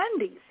on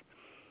Sundays.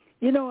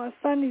 You know, on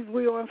Sundays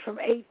we're on from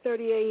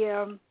 8:30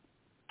 a.m.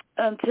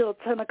 until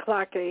 10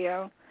 o'clock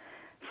a.m.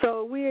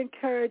 So we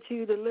encourage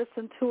you to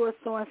listen to us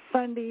on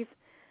Sundays.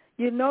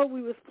 You know,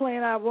 we was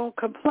playing I Won't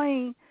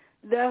Complain.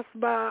 That's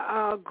by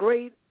our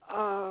great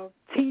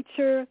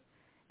teacher,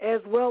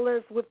 as well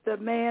as with the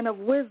man of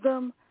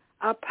wisdom,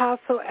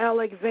 Apostle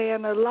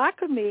Alexander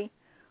Lockamy,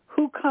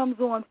 who comes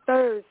on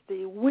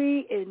Thursday.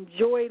 We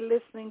enjoy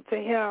listening to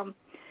him.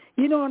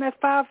 You know, on that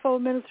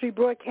Fivefold Ministry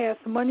broadcast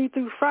Monday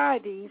through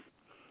Fridays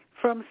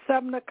from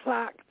 7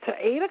 o'clock to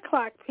 8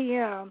 o'clock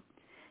p.m.,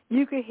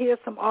 you can hear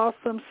some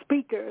awesome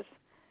speakers.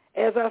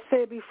 As I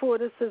said before,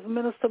 this is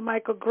Minister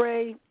Michael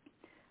Gray.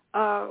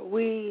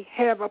 We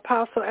have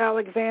Apostle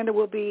Alexander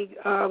will be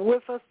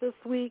with us this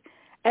week.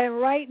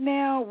 And right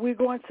now we're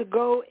going to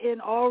go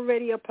in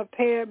already a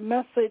prepared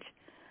message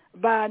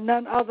by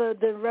none other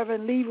than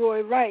Reverend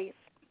Leroy Rice.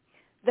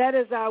 That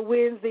is our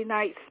Wednesday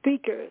night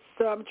speakers.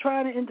 So I'm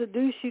trying to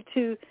introduce you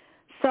to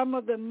some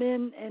of the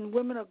men and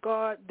women of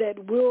God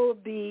that will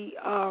be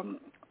on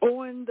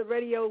the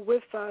radio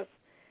with us.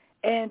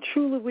 And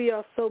truly we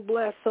are so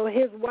blessed. So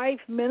his wife,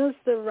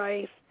 Mrs.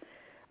 Rice,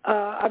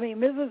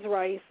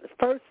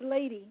 First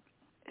Lady,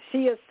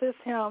 she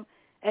assists him,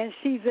 and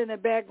she's in the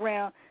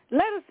background.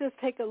 Let us just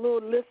take a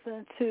little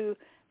listen to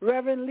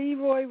Reverend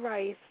Leroy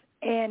Rice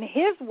and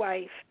his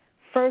wife,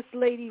 First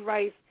Lady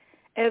Rice,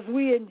 as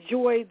we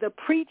enjoy the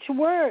preach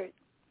word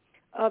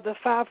of the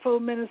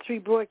Fivefold Ministry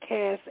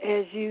broadcast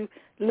as you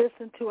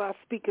listen to our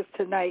speakers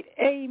tonight.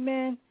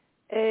 Amen.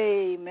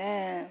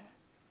 Amen.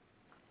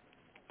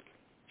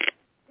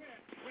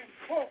 When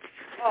folks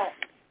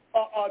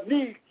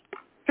need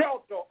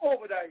shelter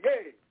over their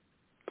heads,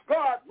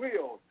 God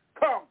will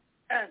come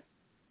and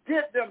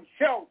give them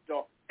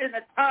shelter in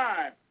the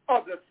time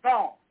of the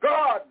storm.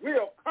 God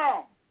will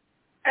come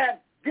and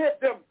give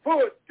them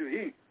food to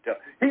eat.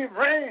 He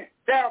rained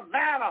down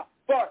manna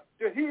for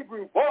the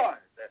Hebrew boys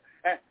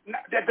and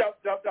the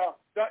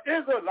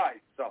Israelites.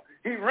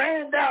 He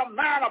rained down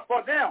manna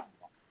for them.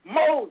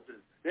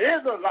 Moses, the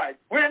Israelites,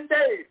 when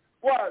they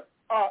was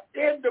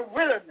in the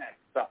wilderness,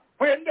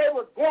 when they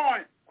was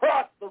going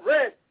across the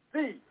Red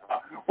Sea,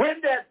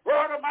 when they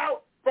brought them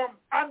out from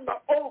under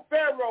old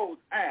Pharaoh's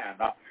hand,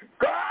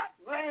 God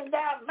rained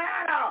down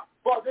manna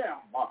for them.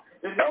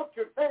 And don't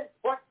you think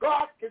what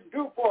God can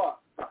do for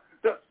us?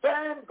 The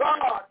same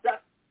God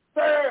that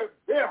served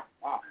them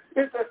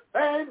is the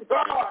same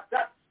God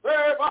that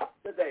serves us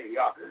today.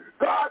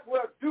 God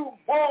will do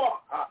more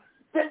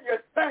than you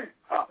think.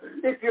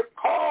 If you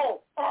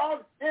call on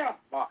him,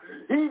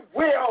 he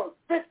will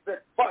fix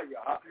it for you.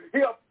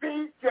 He'll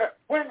feed you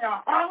when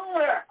you're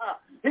hungry.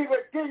 He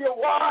will give you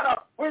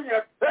water when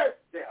you're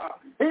thirsty.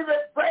 He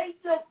will break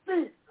your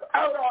feet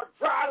out on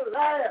dry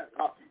land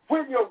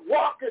when you're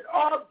walking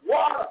on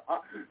water.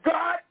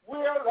 God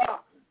will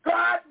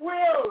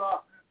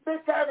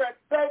make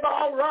everything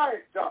all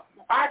right.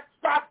 I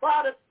stop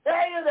by to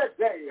tell you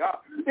today,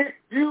 if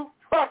you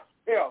trust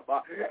him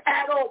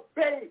and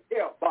obey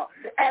him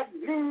and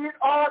lean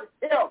on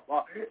him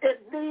and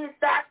lean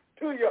back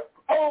to your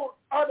own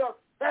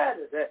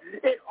understanding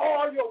in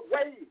all your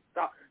ways.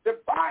 The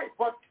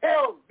Bible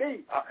tells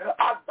me,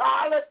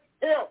 acknowledge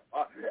him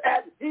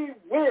and he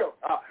will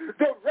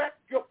direct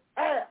your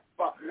path.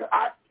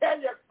 I tell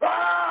you,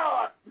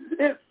 God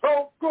is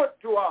so good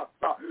to us,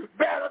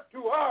 better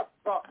to us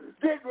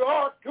than we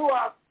are to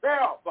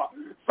ourselves.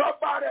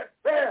 Somebody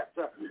says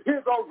he's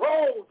a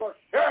rose of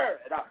Sharon.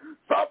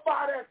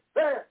 Somebody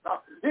says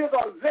he's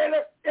a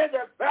lily in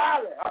the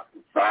valley.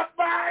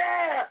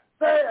 Somebody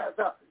says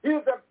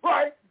he's a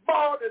bright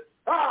morning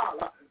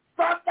star.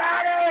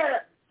 Somebody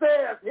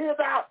says he's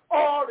our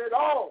all in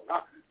all.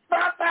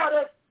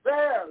 Somebody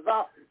says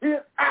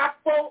he's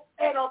Alpha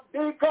and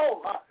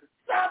Omega.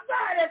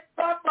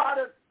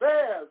 Somebody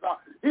says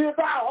he's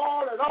our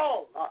all in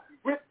all.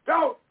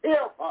 Without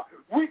him,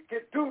 we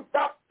can do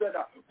nothing,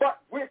 but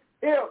with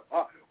him,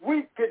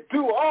 we can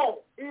do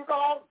all. He's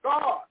all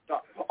God,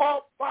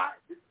 all by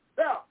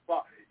himself.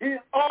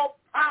 He's all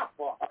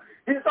powerful.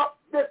 He's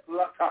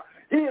omnipotent.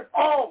 He's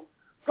all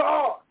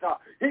God.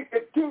 He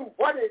can do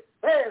what he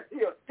says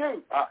he'll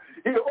do.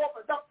 He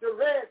opened up the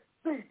Red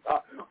Sea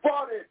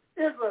for the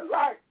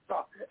Israelites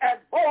and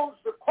Moses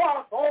to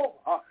cross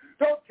over.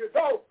 Don't you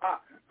know,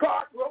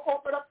 God will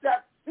open up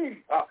that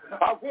sea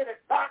when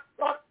it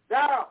knocks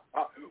down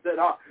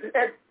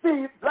and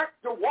see like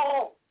the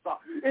walls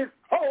is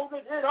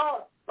closing in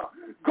on us.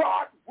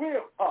 God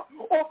will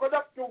open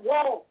up the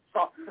walls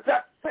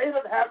that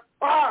Satan has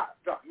tried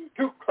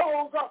to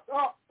close us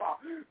up.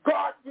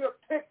 God will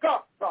take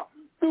us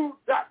through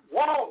that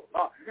wall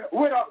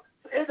in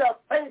a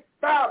faith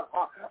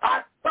battle.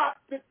 I stop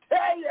to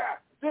tell you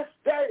this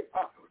day,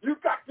 you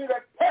got to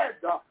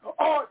depend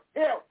on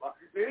him.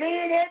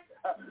 Lean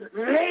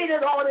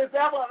it on his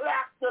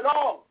everlasting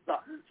arms.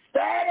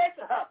 Stand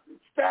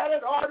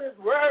it on his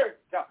word.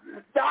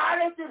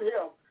 Dive into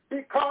him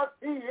because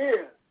he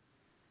is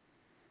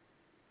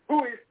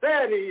who he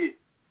said he is.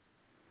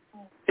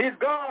 He's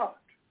God.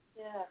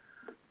 Yeah.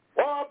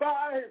 All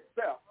by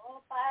himself.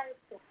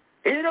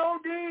 He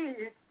don't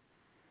need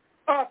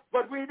us,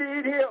 but we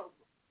need him.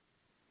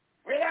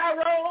 When I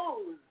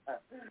rose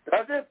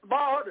this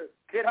morning,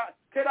 can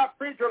I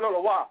preach a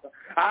little while?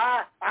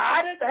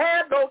 I didn't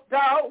have no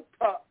doubt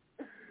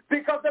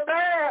because the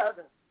man,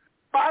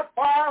 my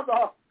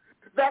father,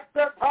 that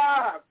said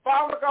high,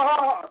 Father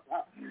God,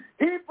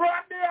 he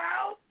brought me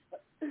out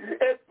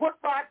and put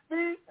my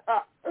feet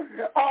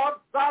on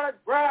solid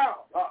ground.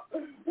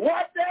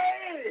 One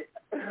day,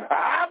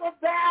 I was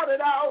down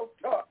and out.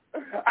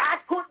 I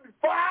couldn't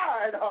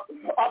find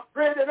a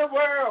friend in the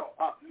world,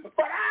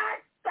 but I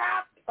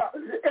stopped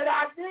and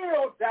I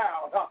kneeled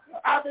down.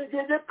 I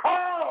began to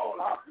call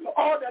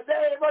on the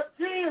name of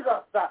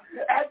Jesus,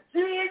 and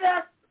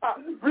Jesus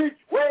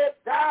reached way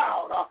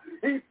down.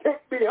 He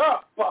picked me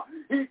up.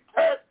 He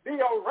turned me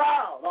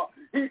around.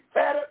 He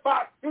planted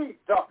my feet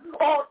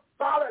on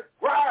solid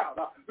ground.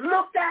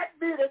 Look at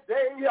me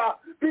today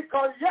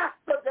because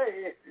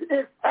yesterday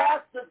is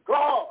past and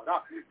gone.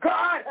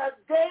 God has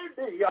gave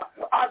me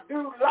a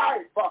new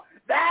life.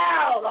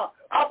 Now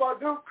I'm a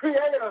new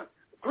creation.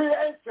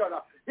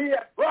 He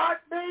has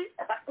brought me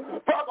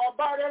from a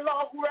mighty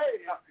long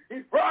way.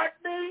 He brought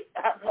me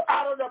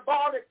out of the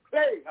body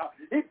clay.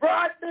 He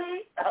brought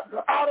me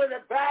out of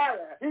the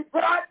valley. He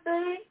brought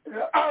me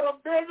out of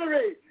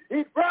misery.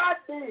 He brought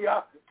me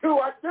to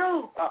a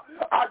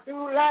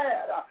new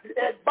land.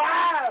 And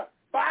by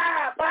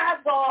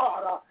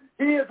God,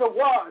 he is the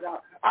one.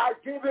 I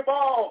give him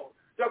all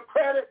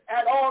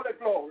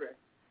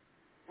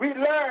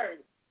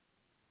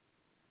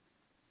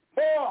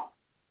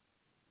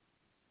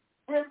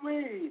when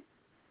we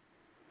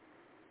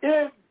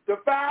in the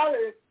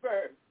valley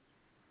first,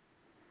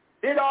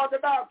 it on the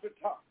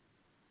mountaintop.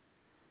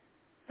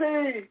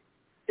 See,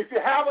 if you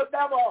haven't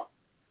never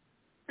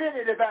been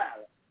in the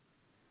valley,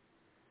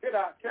 can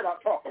I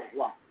talk a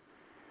while?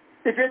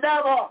 If you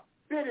never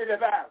been in the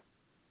valley,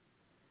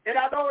 and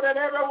I know that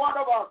every one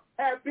of us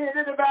has been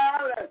in the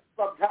valley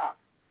sometime.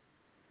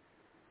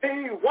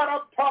 See, what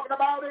I'm talking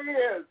about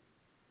is,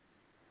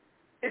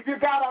 if you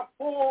got a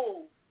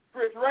full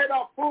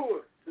refrigerator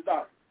food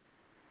tonight,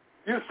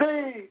 you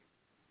see,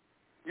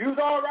 you's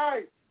all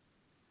right.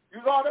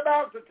 You's on the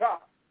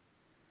mountaintop.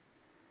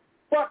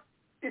 But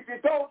if you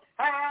don't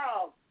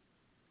have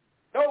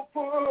no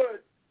food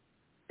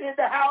in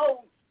the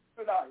house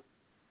tonight,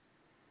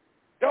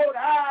 don't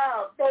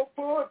have no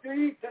food to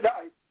eat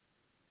tonight,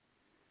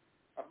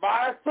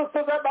 my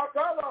sisters and my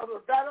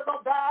brothers, that is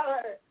a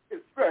valley in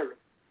spirit.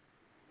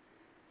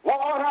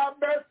 Lord have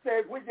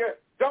mercy, when you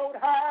don't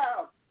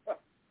have,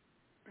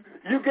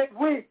 you get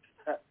weak.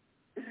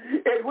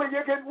 And when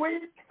you get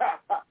weak,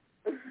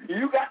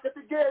 you got to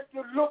begin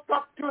to look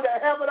up to the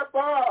heaven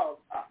above.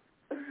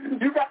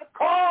 You got to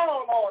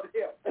call on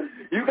him.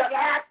 You got to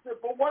ask him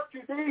for what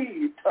you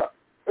need.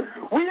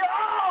 We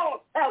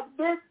all have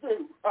been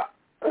through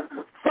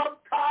some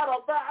kind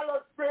of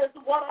violence with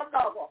one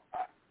another.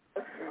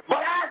 But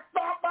I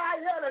stop by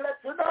here to let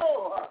you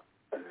know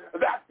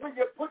that when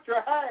you put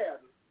your hand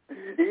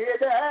in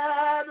the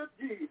hand of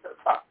Jesus,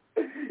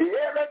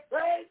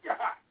 everything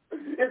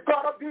is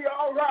going to be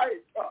all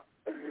right.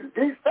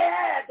 He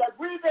said that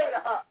we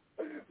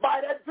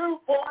might have do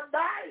for a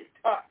night,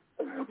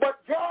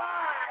 but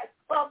joy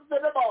comes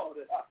in the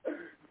morning.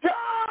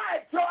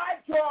 Joy, joy,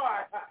 joy.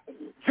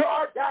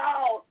 Joy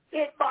down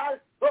in my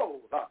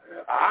soul.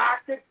 I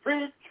can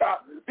preach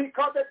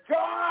because the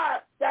joy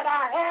that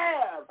I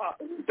have,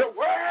 the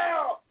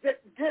world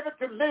didn't give it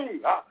to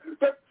me.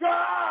 The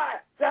joy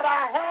that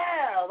I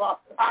have,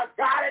 I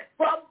got it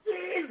from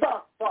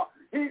Jesus.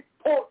 He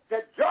put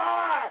the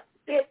joy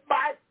in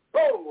my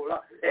soul,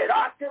 and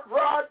I can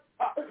run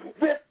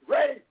this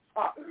race,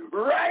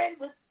 reign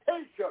with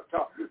patience,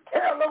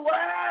 tell the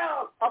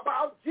world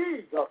about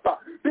Jesus,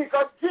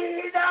 because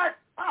Jesus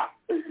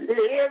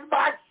is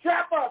my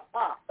shepherd.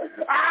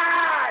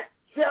 I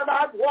shall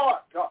not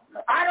want.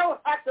 I don't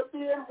have to be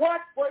in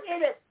want for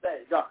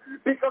anything,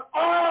 because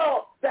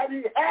all that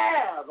he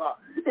has,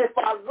 if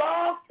I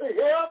belong to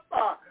him,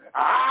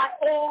 I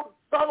own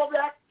some of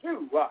that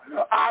too.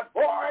 I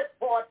bore it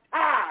for a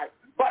time,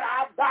 but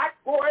I'm not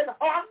going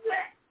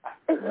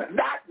hungry,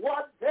 not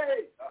one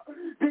day,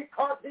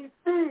 because he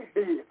feeds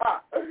me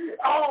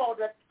all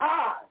the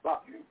time.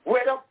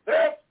 When I'm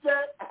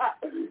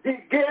thirsty, he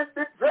gives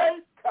me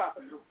drink.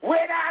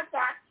 When I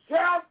got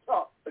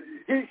shelter,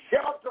 he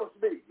shelters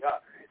me.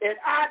 And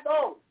I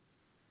know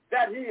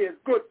that he is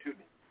good to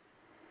me.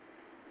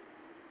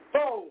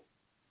 So,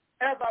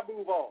 as I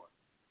move on,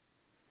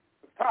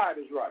 the time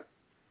is right.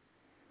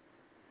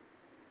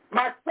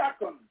 My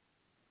second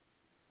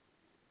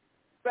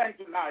thing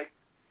tonight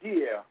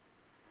here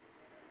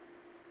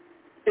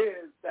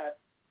is that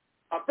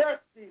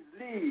adversity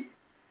leads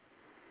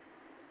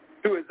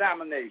to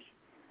examination.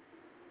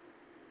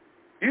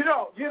 You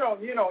know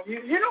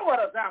what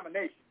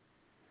examination?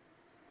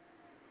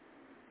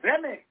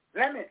 Let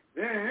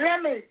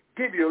me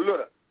give you a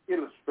little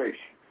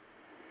illustration.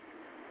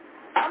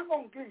 I'm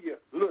going to give you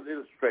a little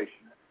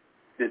illustration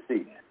this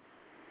evening.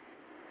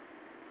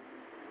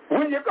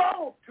 When you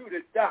go to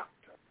the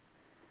doctor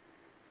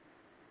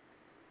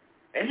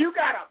and you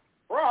got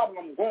a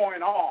problem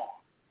going on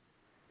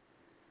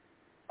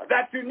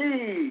that you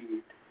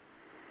need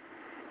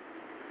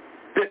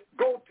to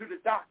go to the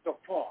doctor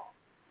for,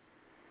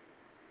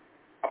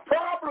 a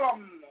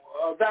problem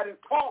that is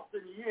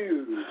costing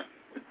you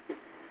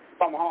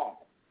some harm,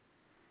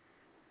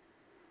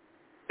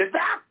 the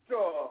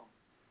doctor,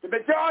 the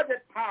majority of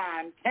the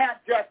time, can't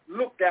just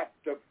look at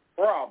the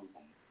problem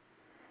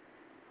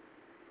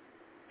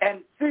and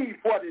see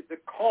what is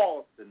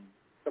causing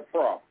the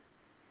problem.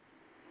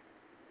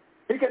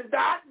 He can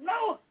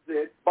diagnose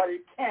it, but he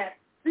can't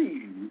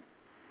see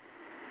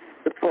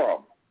the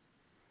problem.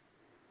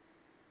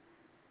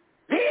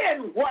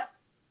 Then what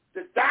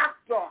the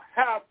doctor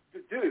has to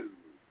do,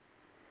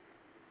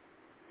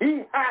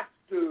 he has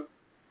to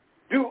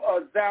do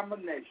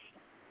examination.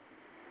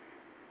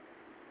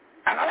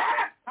 And a lot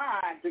of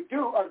times to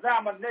do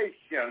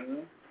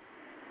examination,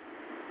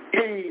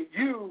 he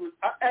uses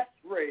an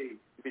X-ray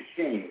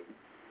machine.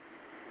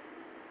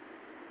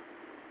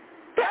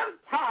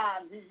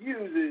 Sometimes he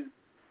uses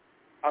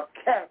a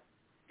CAT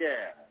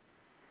scan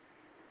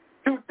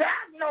to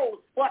diagnose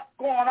what's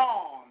going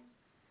on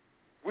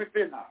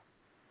within us.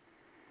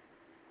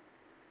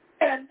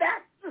 And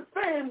that's the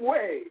same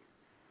way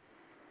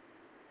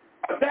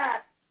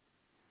that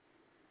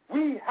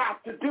we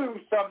have to do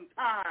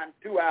sometimes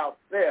to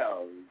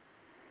ourselves.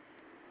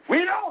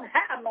 We don't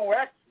have no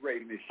X-ray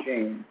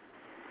machine.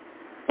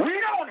 We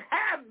don't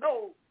have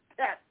no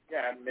CAT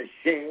scan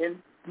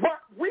machine, but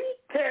we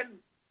can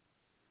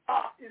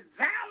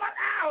examine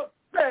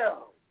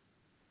ourselves.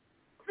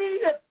 See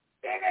if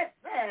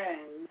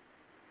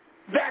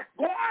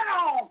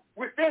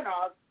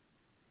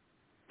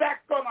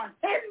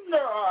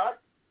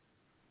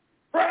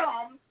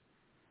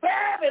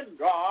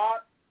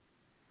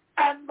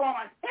and going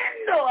to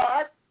hinder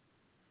us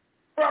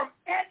from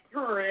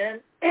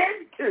entering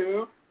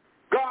into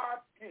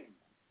God's kingdom.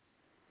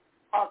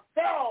 A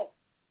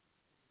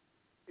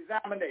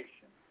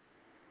self-examination.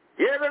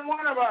 Every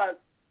one of us,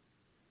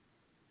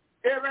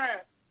 every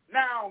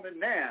now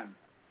and then,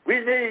 we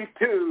need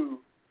to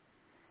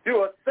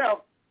do a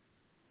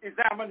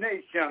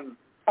self-examination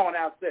on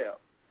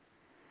ourselves.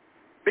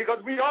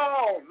 Because we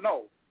all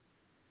know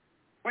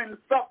when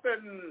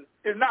something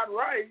is not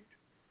right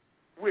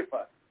with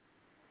us.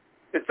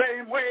 The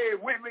same way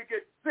when we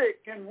get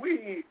sick and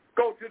we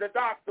go to the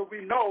doctor,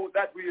 we know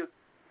that we are.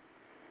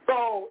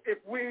 So if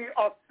we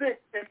are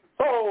sick in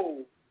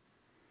soul,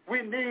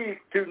 we need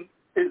to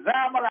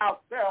examine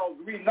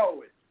ourselves. We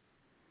know it.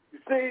 You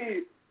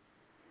see,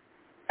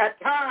 at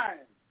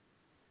times,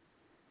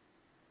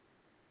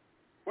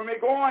 when we're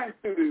going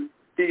through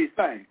these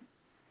things,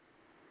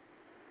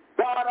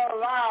 God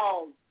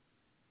allows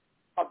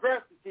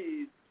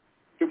adversities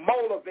to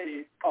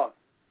motivate us,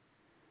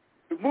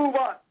 to move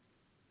us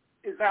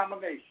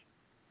examination.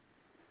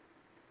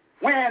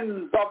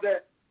 Winds of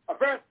the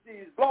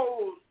adversities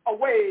blows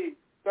away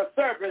the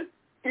surface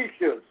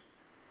issues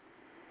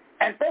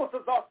and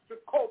forces us to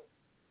cope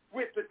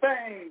with the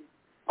things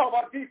of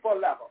a deeper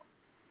level.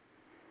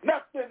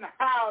 Nothing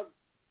has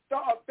the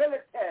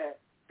ability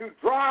to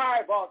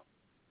drive us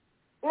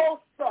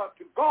closer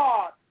to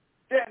God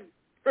than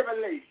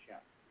tribulation.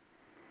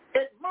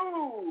 It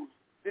moves,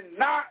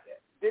 denies,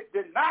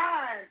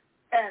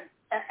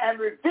 and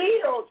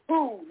reveals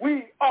who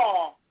we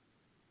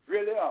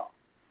really are,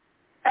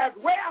 as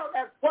well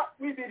as what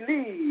we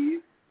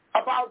believe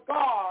about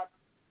God,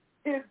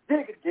 his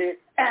dignity,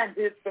 and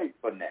his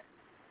faithfulness.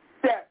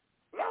 The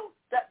clothes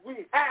that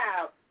we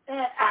have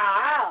in our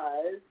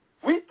eyes,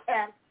 we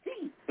can't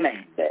see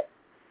plainly.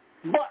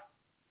 But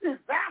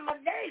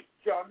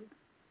examination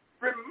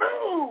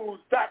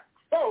removes that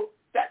cloak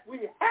that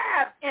we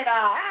have in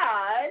our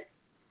eyes,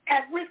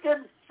 and we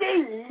can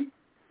see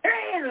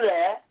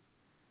plainly,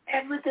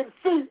 and we can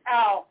see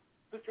our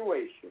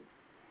situation.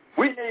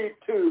 We need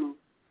to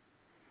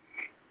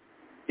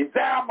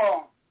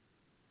examine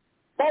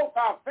both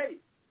our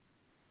faith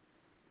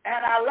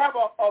and our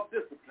level of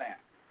discipline.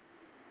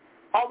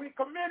 Are we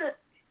committed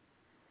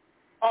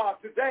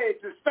today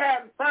to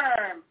stand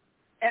firm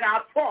in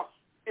our trust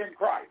in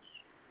Christ?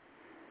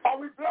 Are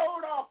we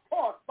blown off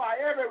course by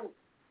every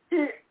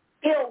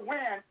ill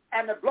wind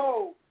and the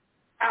blow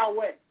our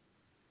way?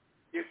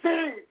 You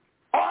see,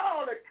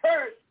 Paul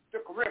encouraged the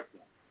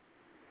Corinthians.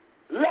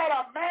 Let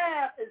a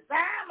man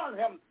examine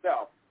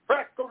himself.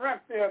 1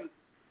 Corinthians,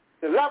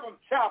 the 11th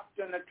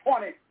chapter and the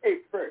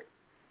 28th verse.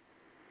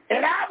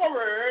 In other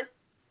words,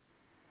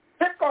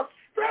 take a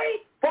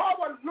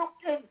straightforward look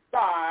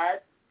inside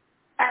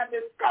and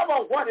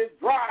discover what is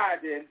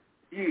driving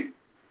you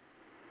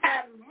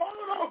and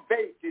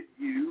motivated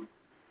you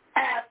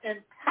and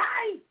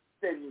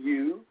enticing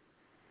you.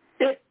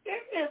 If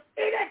it is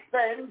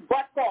anything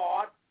but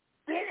God,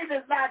 then it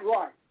is not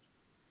right.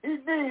 He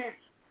needs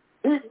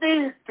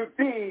to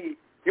be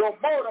your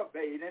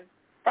motivating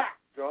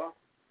factor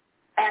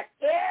at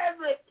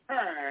every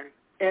turn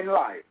in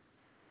life.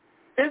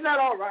 Isn't that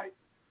all right?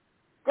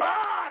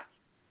 God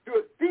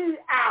should be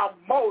our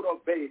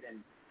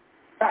motivating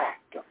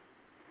factor.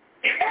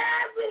 In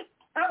every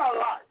turn of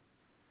life,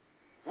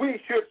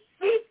 we should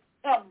seek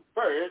him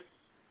first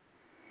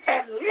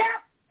and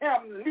let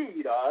him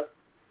lead us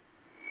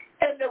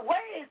in the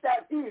ways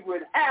that he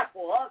would have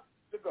for us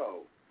to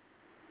go.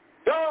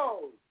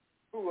 Those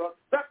who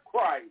accept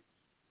Christ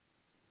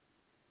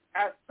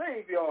as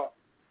Savior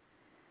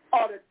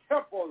are the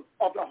temples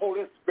of the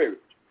Holy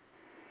Spirit.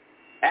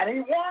 And he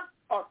wants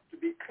us to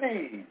be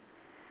clean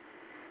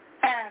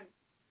and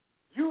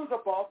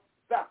usable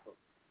vessels.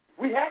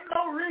 We have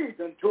no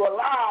reason to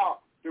allow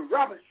the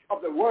rubbish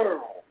of the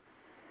world,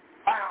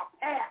 our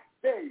past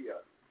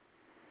failures,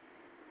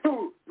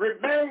 to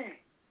remain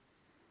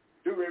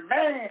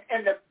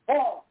in the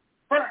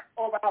forefront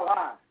of our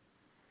lives.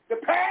 The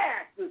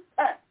past is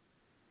past.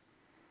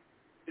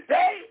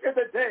 Today is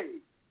the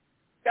day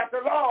that the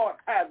Lord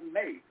has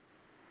made,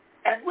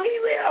 and we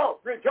will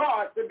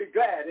rejoice and be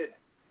glad in it.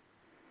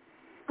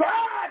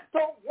 God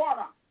don't want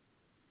us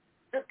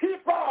to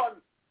keep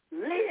on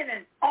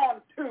leaning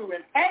on to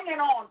and hanging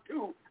on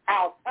to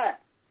our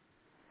past,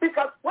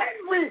 because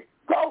when we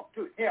go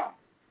to him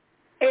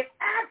and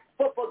ask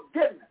for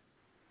forgiveness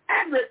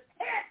and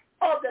repent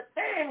of the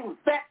things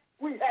that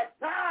we have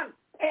done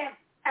in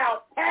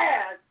our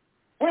past,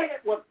 when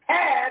it was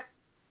past,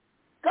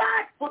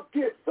 God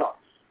forgives us,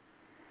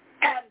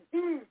 and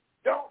he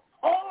don't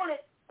hold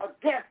it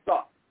against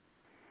us.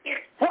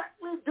 It's what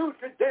we do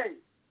today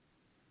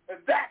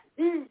that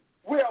he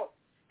will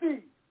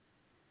see.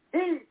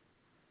 He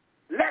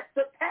lets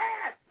the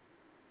past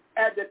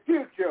and the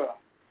future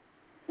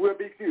will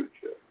be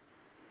future.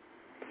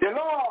 The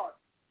Lord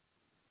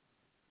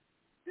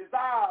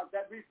desires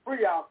that we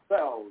free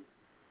ourselves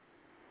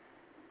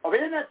of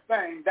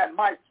anything that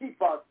might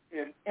keep us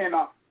in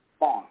inner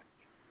bondage.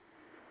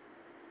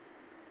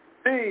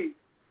 See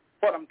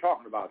what I'm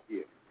talking about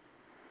here.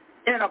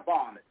 Inner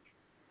bondage.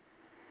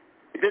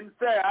 I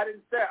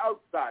didn't say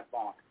outside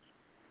bondage.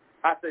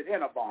 I said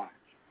inner bondage.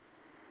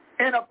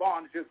 Inner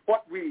bondage is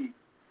what we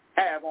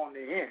have on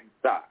the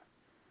inside.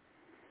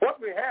 What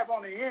we have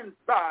on the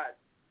inside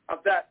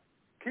of that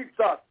keeps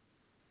us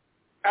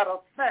at a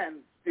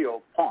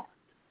standstill point.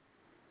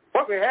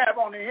 What we have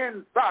on the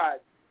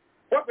inside,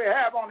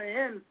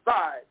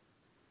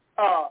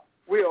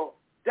 will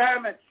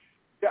damage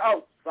the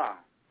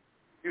outside.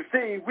 You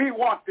see, we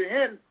want the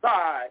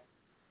inside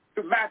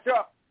to match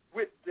up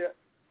with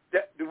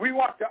we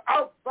want the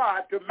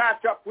outside to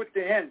match up with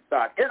the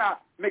inside. Can I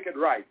make it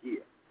right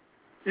here?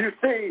 You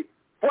see,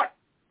 what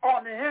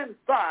on the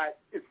inside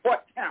is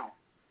what counts.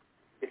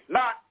 It's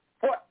not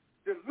what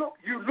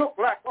you look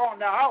like on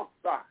the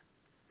outside.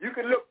 You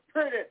can look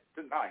pretty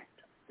tonight.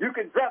 You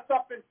can dress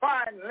up in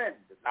fine linen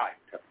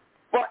tonight.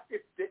 But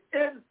if the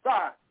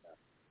inside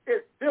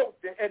is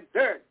filthy and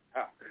dirty,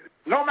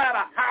 no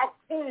matter how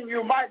clean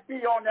you might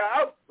be on the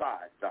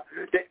outside,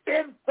 the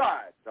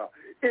inside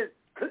is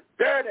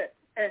dirty,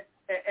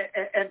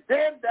 and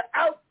then the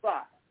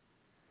outside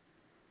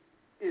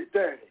is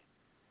dirty.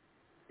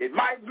 It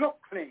might look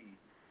clean,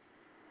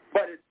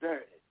 but it's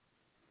dirty.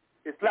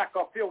 It's like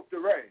a filthy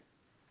rain.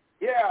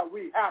 Yeah,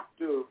 we have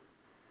to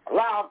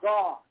allow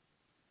God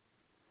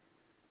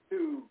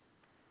to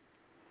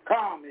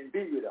come and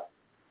be with us.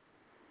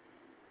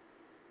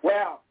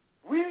 Well,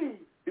 we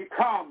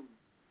become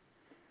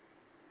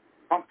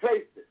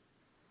complacent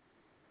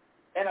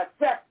and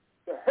accept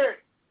the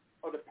hurt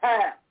of the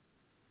past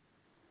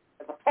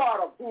as a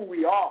part of who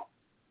we are.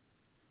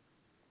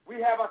 We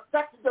have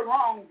accepted the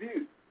wrong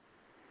view,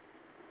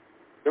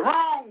 the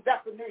wrong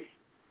definition,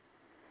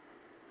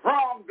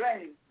 wrong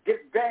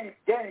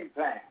game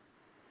plan.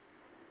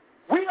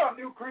 We are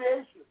new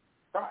creations,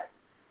 right?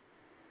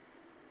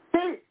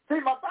 See,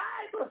 my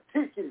Bible is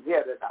teaching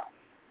here tonight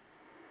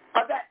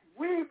that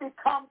we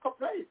become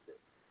complacent.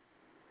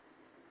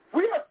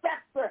 We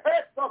accept the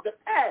hurts of the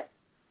past.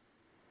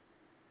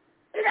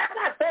 You know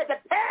what I said?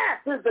 The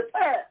past is the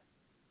past.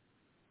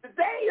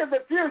 Today is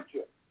the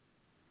future.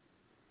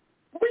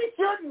 We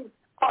shouldn't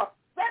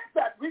accept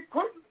that. We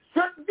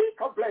shouldn't be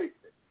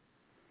complacent.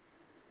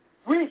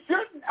 We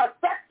shouldn't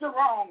accept the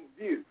wrong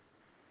view,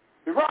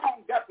 the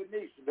wrong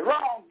definition, the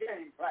wrong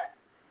game plan.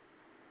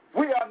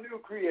 We are new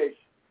creation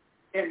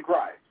in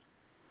Christ.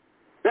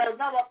 There's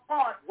never a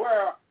point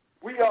where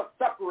we are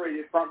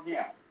separated from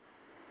him.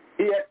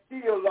 He has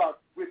sealed us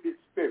with his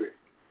spirit.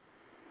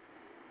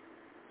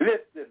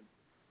 Listen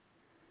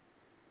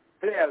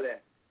clearly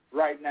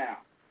right now.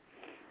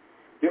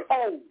 The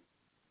old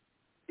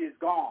is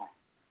gone,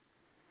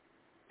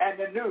 and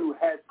the new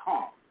has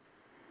come.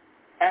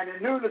 And the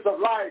newness of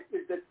life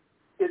is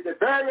the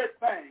very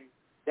thing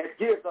that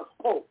gives us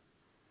hope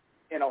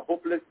in a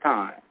hopeless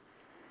time.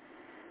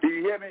 Do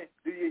you hear me?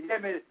 Do you hear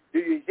me? Do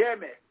you hear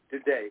me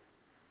today?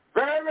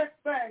 Very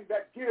thing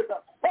that gives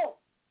us hope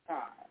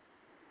time.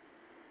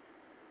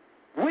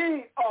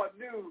 We are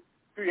new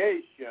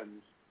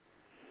creations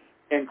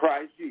in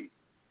Christ Jesus.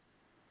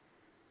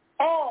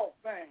 All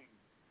things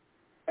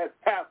have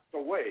passed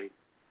away,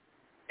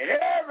 and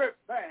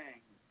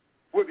everything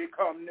will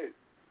become new.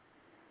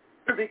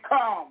 To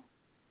become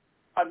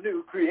a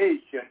new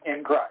creation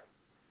in Christ.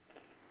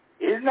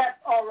 Isn't that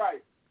all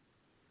right?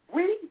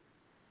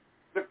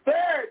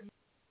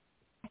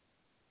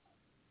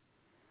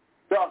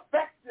 The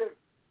effective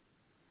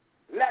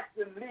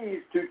lesson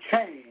leads to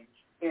change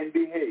in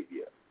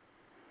behavior.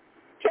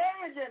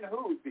 Change in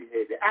whose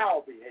behavior?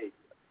 Our behavior.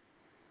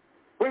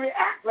 When we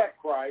act like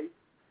Christ,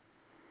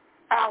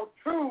 our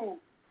true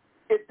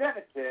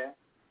identity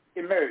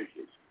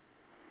emerges.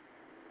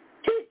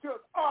 Teachers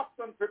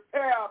often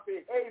prepare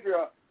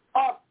behavior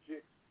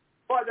objects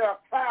for their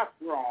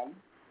classroom.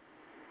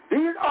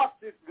 These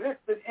objects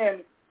listed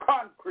in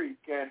concrete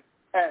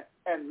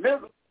and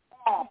middle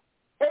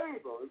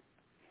tables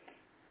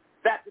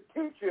that the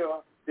teacher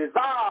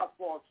desires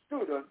for a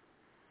student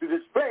to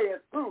display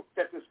as proof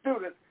that the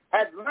student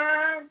has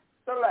learned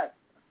the lesson.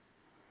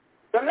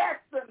 The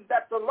lesson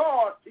that the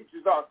Lord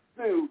teaches us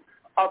through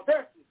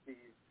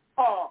adversities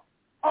are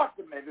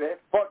ultimately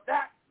for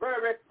that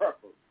very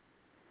purpose.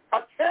 A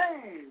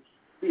changed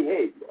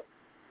behavior,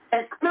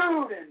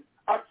 including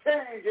a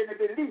change in the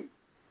belief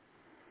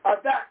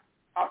that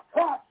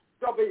across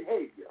the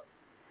behavior.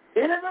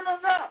 It isn't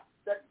enough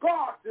that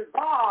God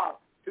desires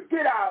to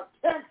get our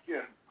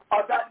attention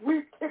or that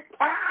we take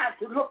time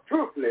to look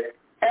truthfully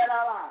at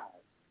our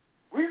lives.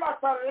 We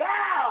must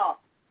allow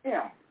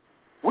him.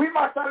 We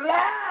must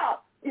allow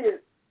his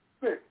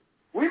Spirit.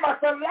 We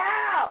must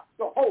allow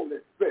the Holy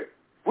Spirit.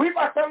 We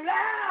must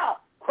allow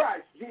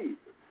Christ Jesus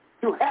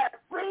to have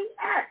free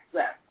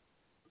access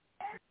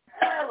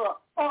ever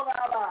of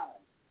our lives.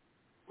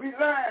 We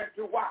learn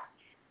to watch.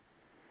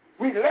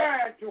 We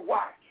learn to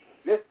watch.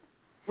 Listen.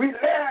 We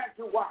learn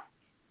to watch.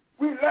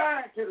 We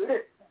learn to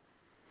listen.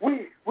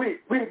 We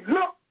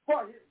look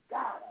for his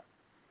guidance,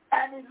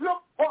 and we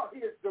look for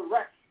his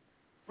direction.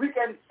 We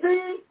can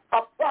see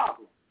a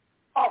problem,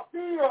 or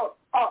feel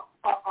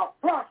a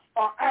flush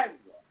or anger,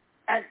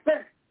 and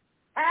think,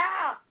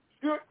 how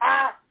should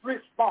I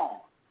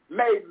respond?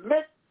 may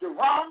make the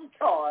wrong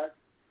choice,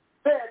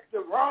 said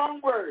the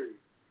wrong words,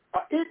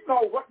 or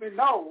ignore what we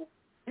know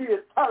he is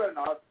telling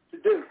us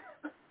to do.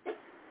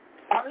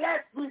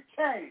 Unless we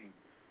change,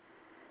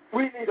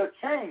 we need a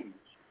change.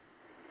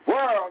 The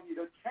world need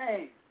a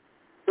change.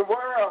 The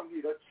world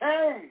need a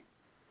change.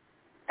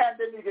 And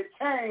they need to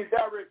change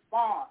their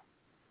response.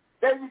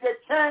 They need to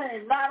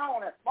change not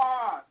only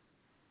response,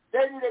 they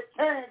need to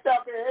change their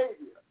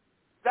behavior.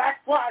 That's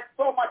why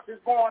so much is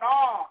going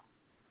on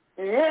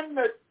in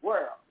this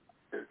world.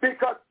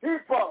 Because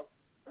people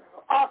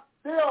are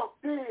still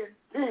being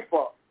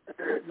people.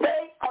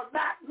 They are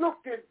not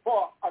looking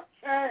for a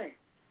change.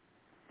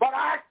 But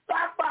I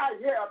stopped by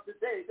here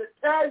today to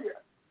tell you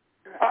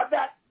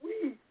that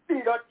we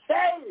need a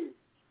change.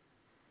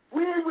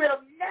 We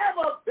will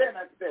never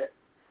benefit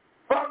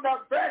from the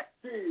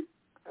vestige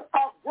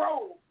of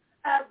growth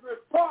as a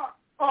result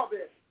of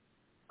it.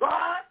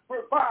 God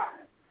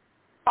provides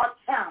a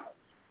challenge,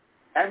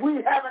 and we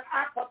have an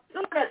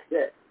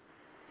opportunity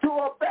to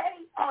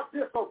obey or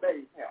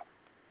disobey him.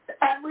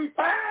 And we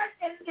find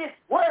in this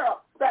world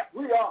that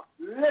we are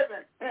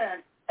living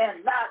in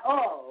and not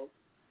of,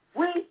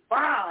 we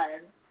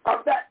find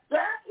that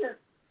there is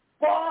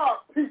for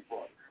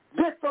people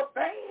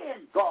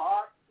disobeying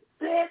God,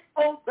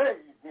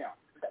 disobeying him.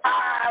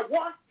 I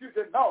want you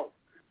to know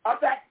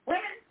that when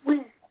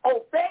we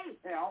obey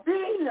him,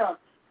 obedience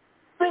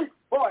speaks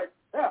for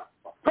itself.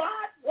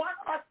 God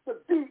wants us to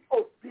be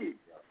obedient.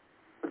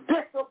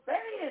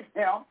 Disobeying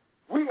him,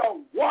 we are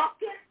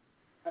walking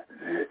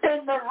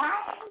in the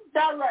wrong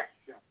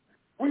direction.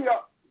 We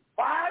are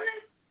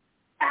following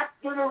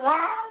after the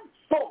wrong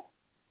source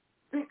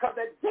because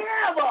the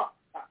devil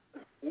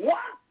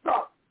wants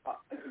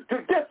us to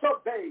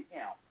disobey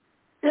him.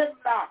 It's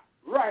not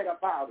right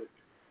about it.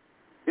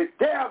 The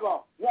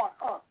devil wants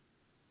us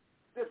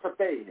to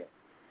disobey him.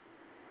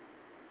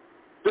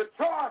 The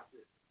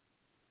choices,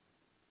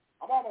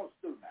 I'm almost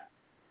through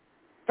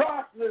now.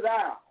 Choices is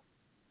ours.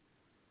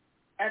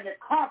 And the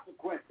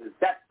consequences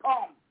that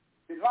come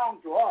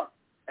belong to us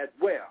as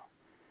well.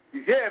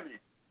 You hear me?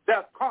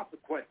 There's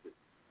consequences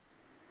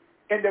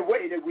in the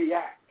way that we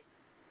act.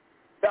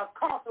 There's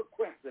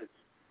consequences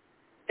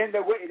in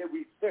the way that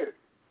we serve.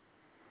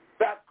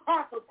 There's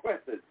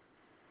consequences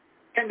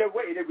in the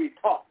way that we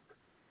talk.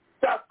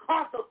 There's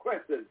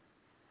consequences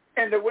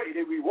in the way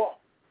that we walk.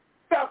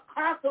 There's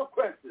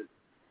consequences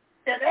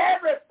in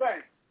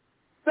everything.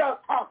 There's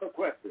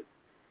consequences.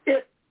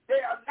 If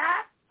they are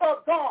not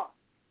of God,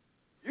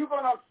 you're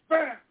going to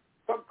experience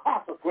some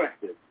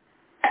consequences.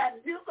 And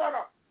you're going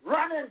to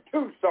run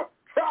into some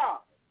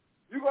trials.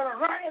 You're going to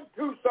run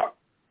into some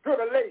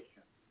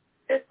tribulation.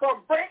 It's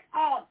going to bring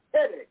on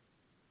headache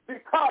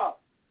because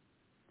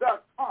there's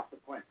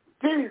consequences.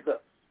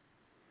 Jesus.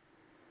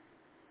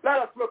 Let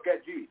us look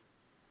at Jesus.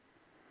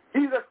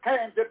 Jesus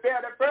came to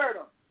bear the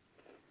burden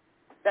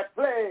that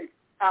plagues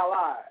our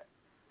lives.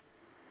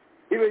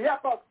 He will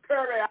help us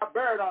carry our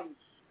burdens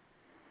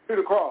to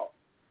the cross.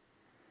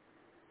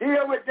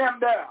 Deal with them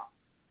there.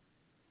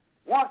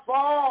 Once for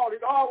all, he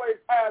always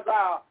has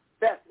our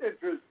best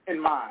interest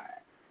in mind.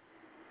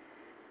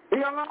 He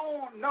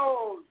alone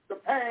knows the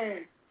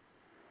pain,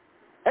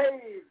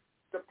 paves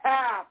the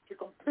path to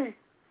complete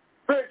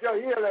spiritual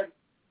healing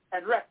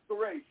and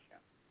restoration.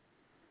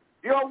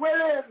 You're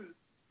willing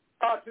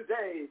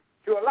today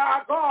to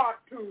allow God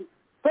to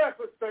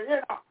surface the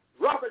inner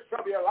rubbish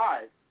of your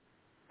life.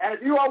 And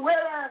if you are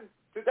willing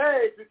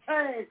today to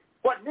change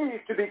what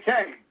needs to be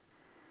changed,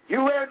 you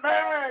will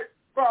emerge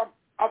from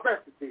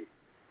adversity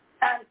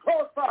and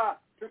closer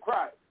to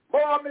Christ,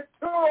 more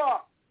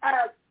mature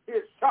as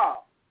his child,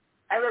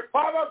 and with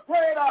far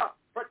greater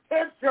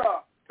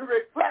potential to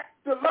reflect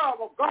the love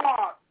of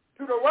God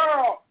to the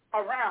world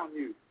around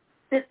you.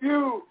 If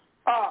you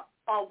are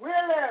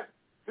willing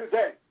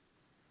today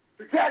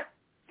to just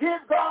give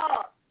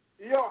God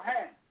your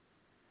hand,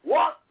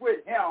 walk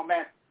with him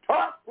and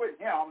talk with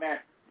him and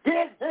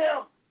give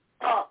him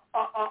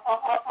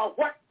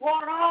what's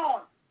going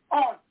on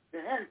the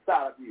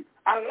inside of you.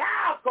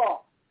 Allow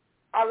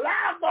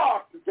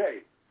God today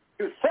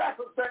to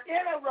surface the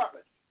inner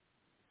rubbish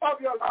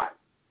of your life.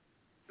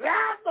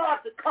 Allow God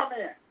to come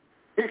in.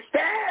 He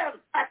stands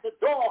at the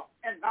door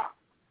and knocks.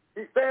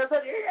 He says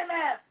that any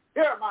man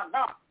hear my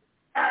knock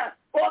and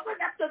open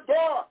up the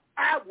door.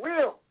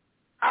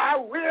 I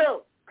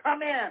will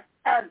come in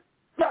and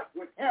sup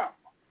with him.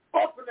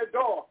 Open the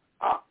door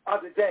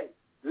of the day.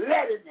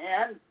 Let him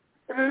in.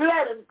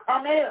 Let him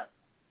come in.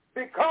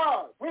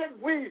 Because when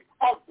we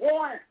are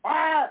going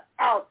by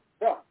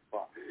ourselves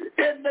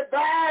in the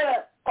valley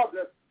of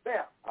the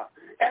self,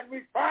 and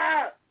we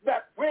find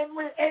that when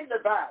we're in the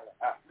valley,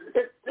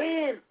 it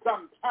seems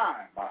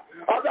sometimes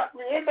that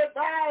we're in the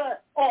valley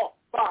all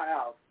by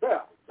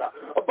ourselves.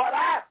 But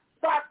I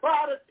stop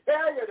by to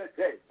tell you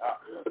today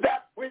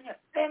that when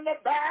you're in the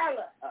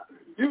valley,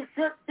 you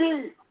should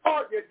be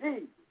on your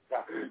knees.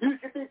 You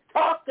should be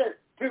talking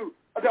to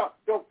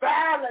the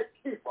valley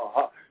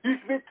keeper. You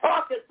should be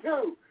talking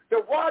to the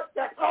one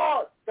that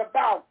calls the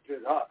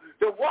mountain,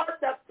 the one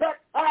that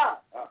sits high,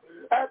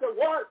 and the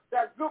one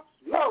that looks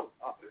low.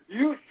 You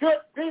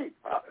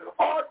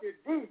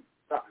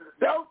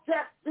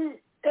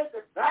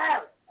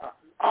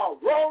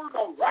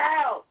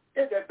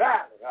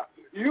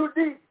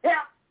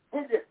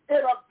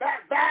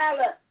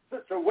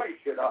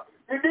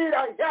need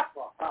a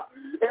helper.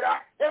 And I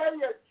tell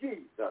you,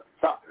 Jesus,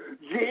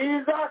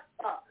 Jesus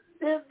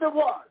is the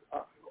one.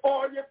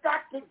 All you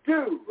got to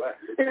do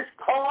is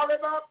call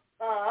him up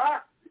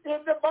in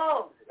the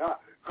morning.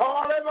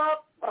 Call him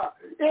up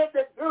in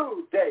the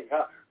noonday.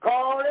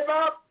 Call him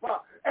up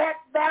at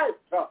night.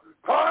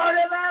 Call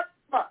him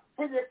up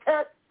when you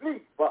can't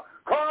sleep.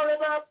 Call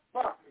him up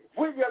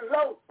when you're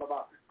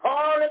lonesome.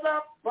 Call him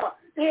up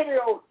any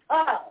old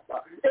time.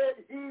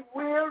 And he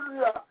will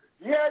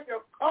hear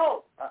your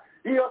call.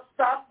 He'll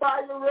stop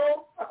by your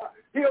room.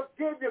 He'll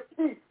give you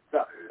peace.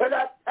 And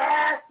that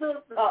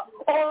passes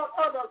all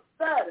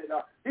understanding.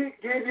 He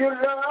give you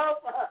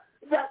love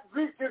that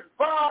reaches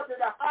far to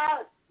the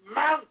highest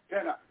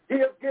mountain.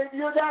 He'll give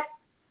you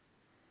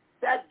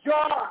that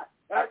joy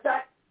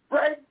that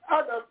brings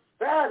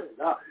understanding.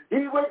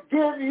 He will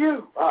give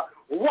you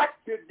what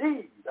you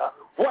need,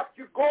 what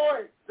you're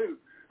going through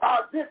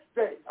this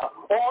day.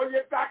 All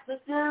you got to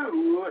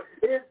do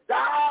is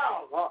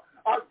dial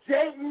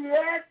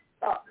JES.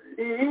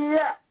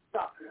 Yes,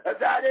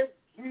 that is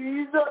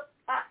Jesus,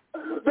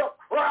 the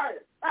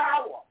Christ,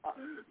 power,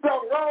 the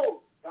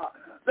rose,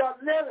 the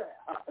lily.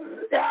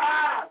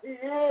 Yeah, he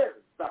is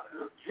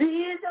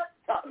Jesus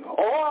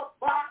all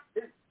by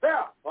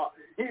himself.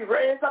 He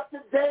raised up the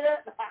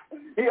dead.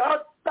 He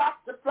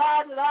unstopped the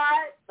blinded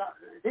eyes.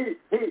 He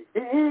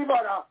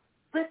even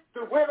fixed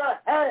the withered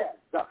hands.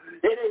 And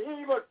he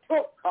even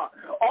took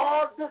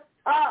all this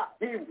time.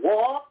 He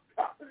walked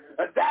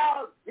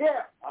down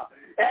here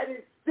and he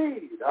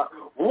seen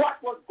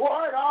what was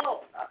going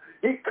on.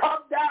 He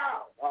come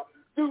down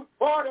through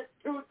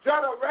 42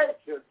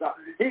 generations.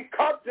 He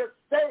come to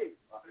save.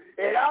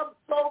 And I'm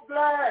so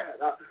glad.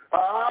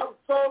 I'm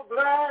so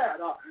glad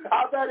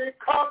that he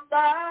come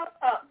down.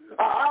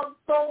 I'm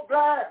so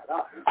glad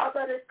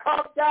that he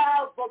come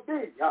down for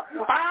me.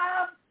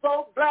 I'm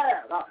so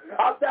glad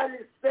that he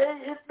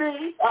saved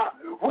me.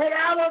 When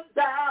I was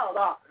down,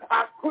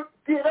 I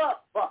couldn't get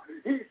up.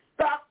 He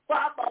stopped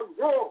by my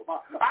room.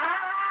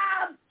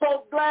 I'm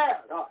so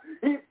glad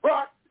he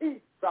brought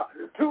peace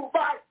to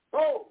my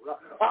soul.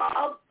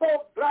 I'm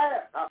so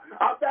glad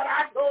that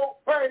I know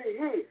where he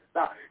is.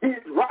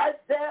 He's right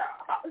there.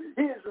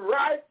 He's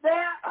right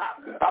there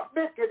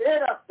making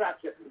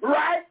intercession.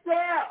 Right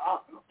there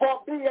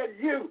for me and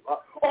you.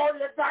 All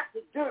you got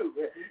to do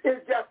is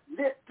just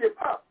lift him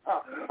up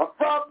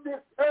from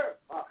this earth.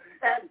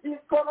 And he's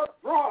going to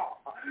draw.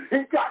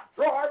 He got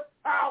drawing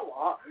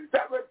power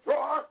that will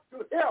draw us to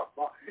him.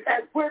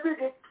 And when we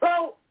get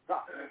close to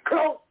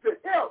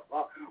him,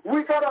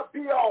 we're going to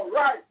be all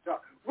right.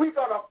 We're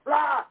going to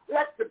fly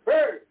like the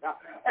bird.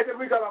 And then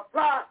we're going to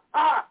fly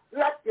high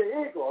like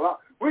the eagle.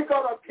 We're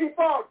going to keep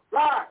on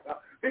flying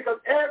because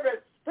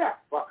every step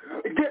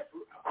gets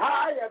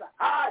higher and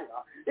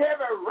higher.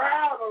 Every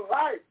round of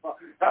life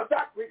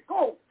that we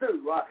go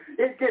through,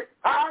 it gets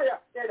higher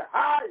and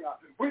higher.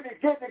 We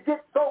begin to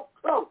get so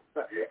close.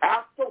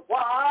 After a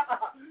while,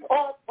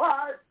 all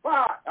fire,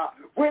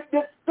 when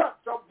this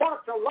such a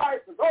bunch of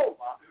life is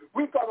over,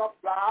 we're going to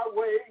fly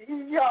away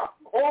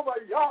over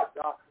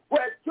yonder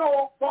where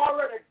Job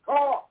already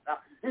gone.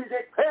 He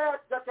declared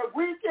that the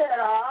weekend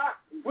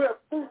will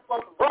cease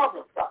from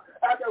brothers,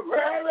 and the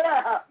weary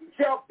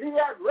shall be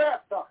at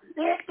rest.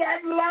 In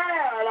that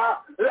land,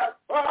 that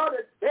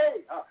farthest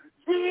day,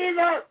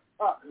 Jesus,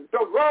 the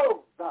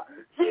rose,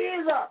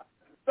 Jesus,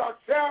 the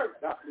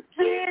chariot,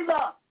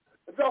 Jesus,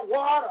 the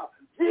water,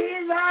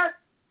 Jesus,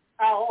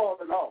 our all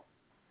in all.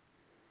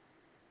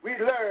 We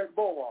learn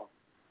more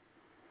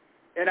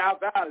in our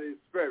valley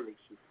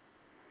spiritually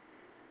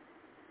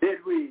than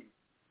we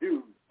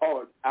do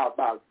on our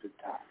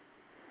mountaintop.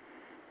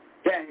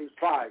 James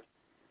 5,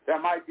 there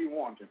might be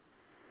one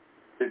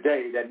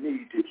today that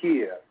need to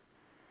hear,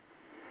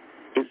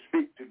 to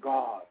speak to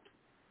God.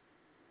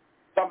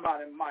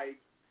 Somebody might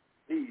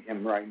need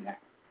him right now.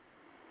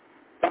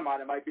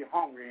 Somebody might be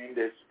hungry in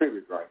their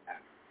spirit right now.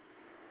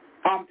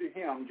 Come to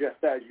him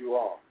just as you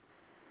are.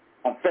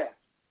 Confess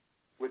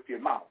with your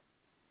mouth.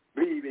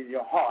 Believe in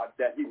your heart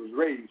that he was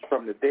raised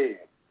from the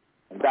dead,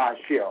 and thou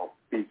shalt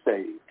be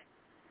saved.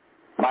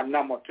 My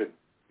number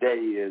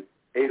today is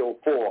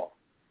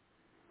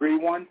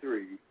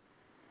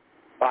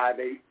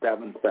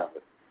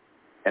 804-313-5877.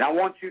 And I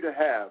want you to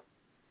have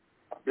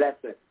a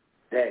blessed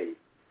day.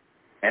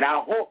 And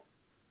I hope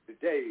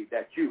today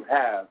that you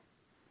have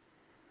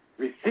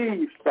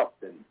received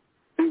something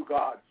through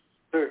God's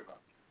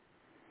servant,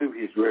 through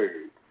his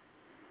word,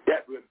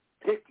 that will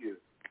pick you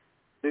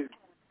through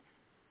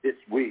this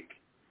week.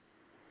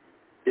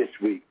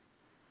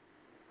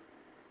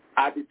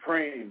 I'll be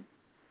praying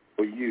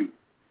for you,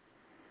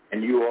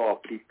 and you all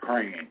keep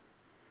praying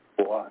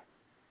for us,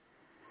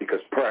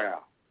 because prayer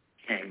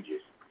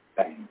changes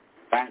things.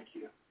 Thank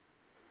you.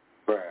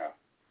 Prayer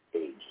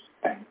changes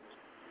things.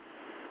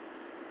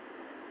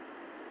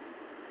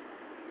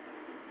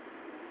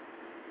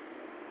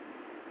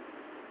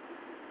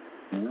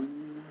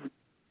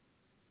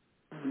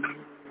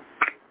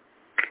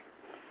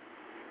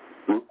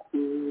 Look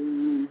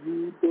where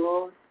he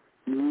brought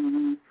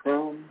me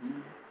from.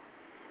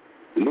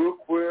 Look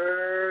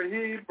where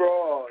he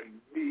brought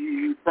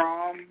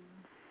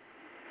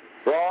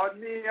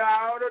brought me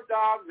out of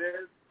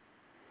darkness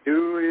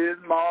to his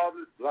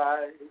marvelous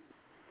light.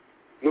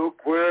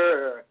 Look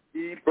where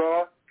he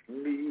brought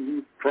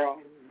me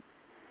from.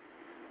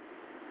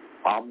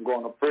 I'm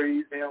going to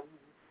praise him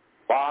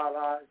while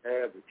I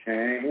have a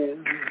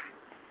chance.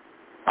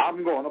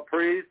 I'm going to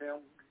praise him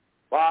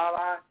while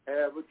I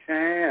have a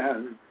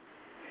chance.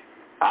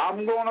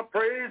 I'm going to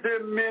praise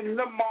him in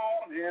the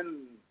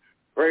morning,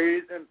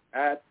 praise him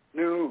at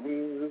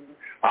noon.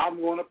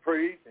 I'm going to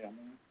praise him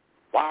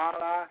while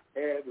I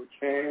have a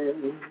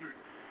chance.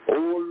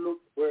 Oh, look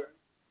where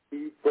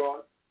he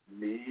brought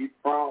me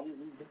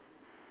from.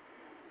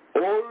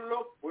 Oh,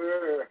 look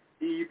where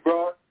he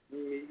brought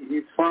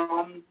me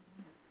from.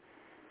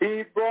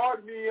 He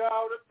brought me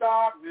out of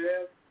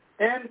darkness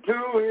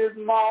into his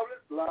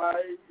marvelous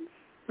light.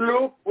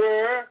 Look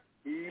where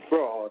he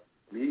brought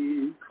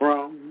me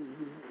from.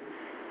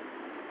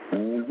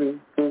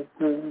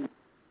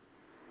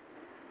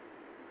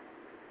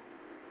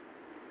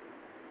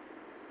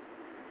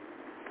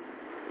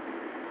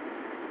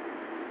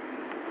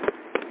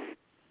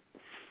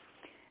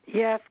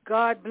 Yes,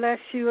 God bless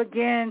you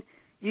again.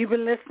 You've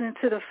been listening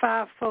to the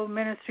Fivefold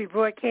Ministry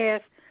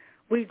broadcast.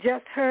 We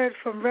just heard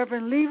from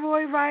Reverend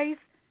Leroy Rice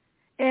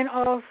and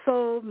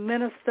also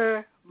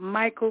Minister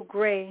Michael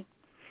Gray.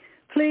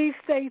 Please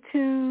stay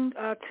tuned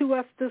to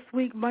us this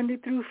week, Monday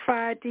through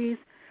Fridays,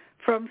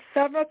 from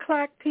 7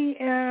 o'clock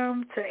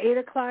p.m. to 8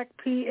 o'clock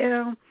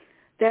p.m.,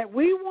 that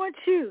we want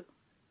you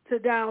to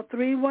dial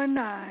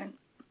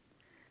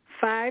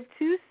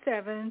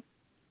 319-527-6036.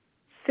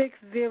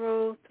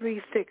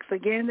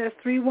 Again, that's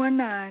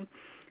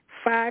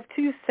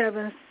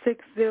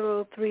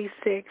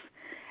 319-527-6036.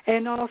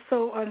 And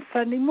also on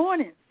Sunday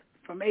mornings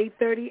from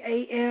 8:30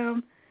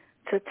 a.m.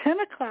 to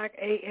 10 o'clock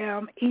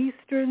a.m.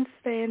 Eastern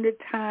Standard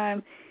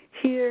Time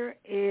here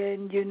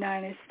in the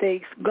United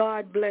States.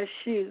 God bless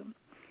you.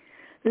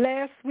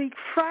 Last week,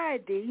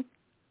 Friday,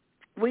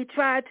 we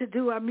tried to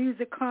do our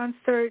music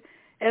concert.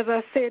 As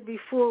I said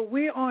before,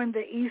 we're on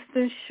the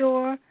Eastern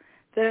Shore,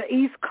 the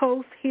East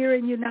Coast here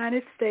in the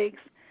United States.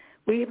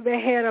 We've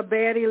had a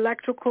bad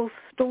electrical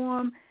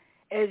storm.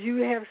 As you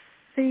have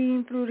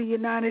seen through the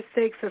United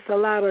States, it's a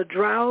lot of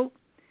drought,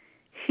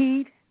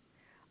 heat,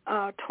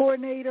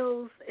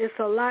 tornadoes. It's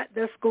a lot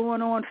that's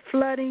going on,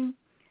 flooding.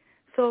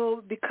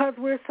 So because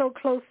we're so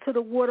close to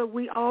the water,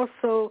 we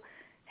also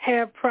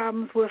have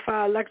problems with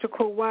our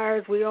electrical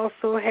wires. We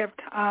also have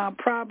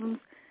problems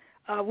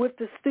with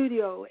the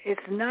studio.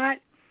 It's not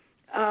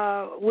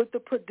with the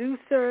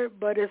producer,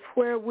 but it's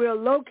where we're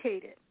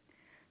located.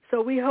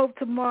 So we hope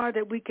tomorrow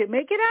that we can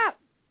make it up.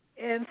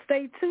 And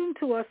stay tuned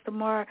to us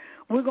tomorrow.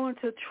 We're going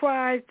to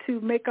try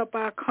to make up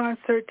our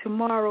concert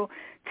tomorrow.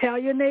 Tell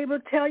your neighbor,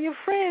 tell your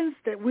friends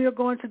that we are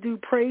going to do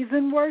praise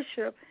and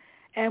worship,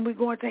 and we're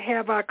going to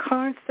have our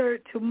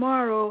concert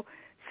tomorrow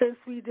since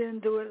we didn't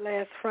do it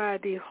last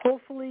Friday,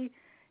 hopefully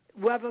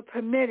weather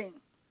permitting.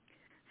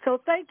 So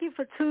thank you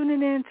for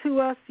tuning in to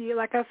us.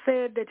 Like I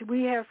said, that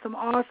we have some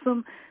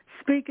awesome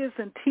speakers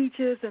and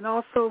teachers and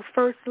also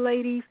first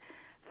ladies.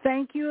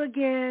 Thank you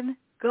again.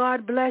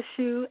 God bless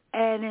you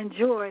and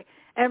enjoy.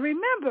 And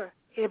remember,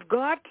 if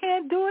God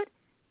can't do it,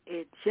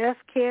 it just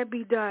can't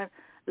be done.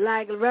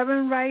 Like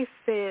Reverend Rice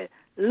said,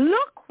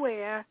 look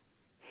where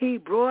he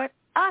brought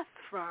us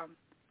from.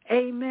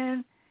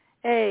 Amen.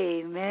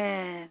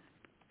 Amen.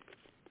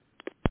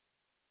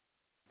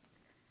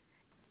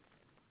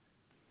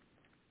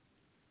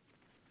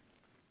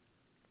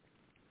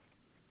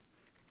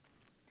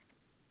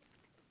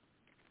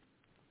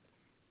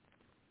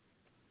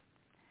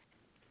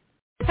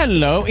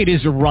 Hello, it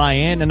is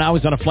Ryan, and I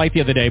was on a flight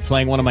the other day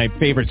playing one of my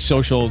favorite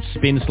social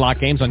spin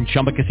slot games on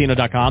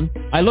ChumbaCasino.com.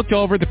 I looked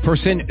over at the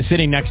person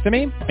sitting next to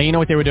me, and you know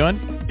what they were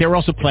doing? They were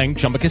also playing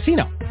Chumba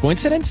Casino.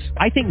 Coincidence?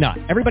 I think not.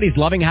 Everybody's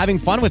loving having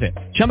fun with it.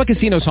 Chumba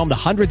Casino is home to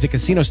hundreds of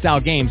casino-style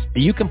games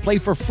that you can play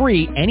for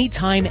free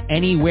anytime,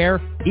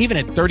 anywhere, even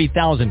at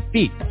 30,000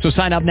 feet. So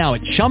sign up now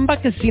at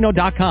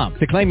ChumbaCasino.com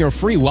to claim your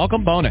free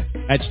welcome bonus.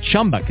 That's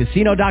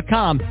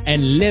ChumbaCasino.com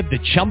and live the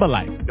Chumba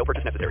life. No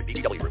purchase necessary.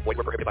 VGW. Void where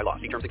prohibited by law.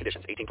 See terms and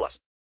conditions. 18+.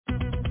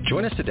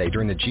 Join us today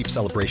during the Jeep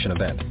Celebration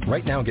event.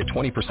 Right now, get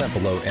 20%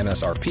 below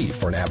MSRP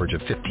for an average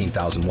of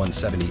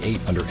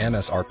 $15,178 under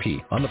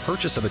MSRP on the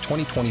purchase of a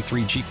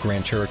 2023 Jeep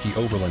Grand Cherokee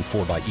Overland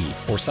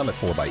 4xE or Summit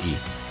 4xE.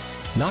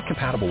 Not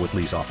compatible with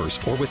lease offers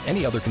or with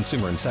any other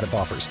consumer incentive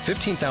offers.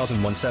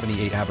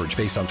 $15,178 average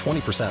based on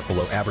 20%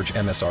 below average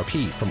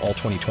MSRP from all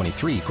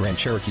 2023 Grand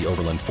Cherokee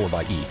Overland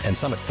 4xE and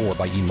Summit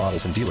 4xE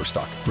models in dealer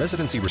stock.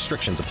 Residency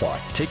restrictions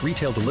apply. Take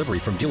retail delivery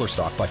from dealer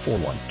stock by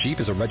 4/1. Jeep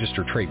is a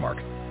registered trademark.